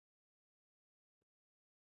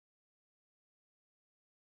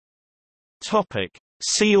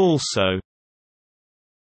 See also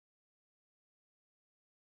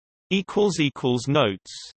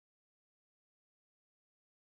Notes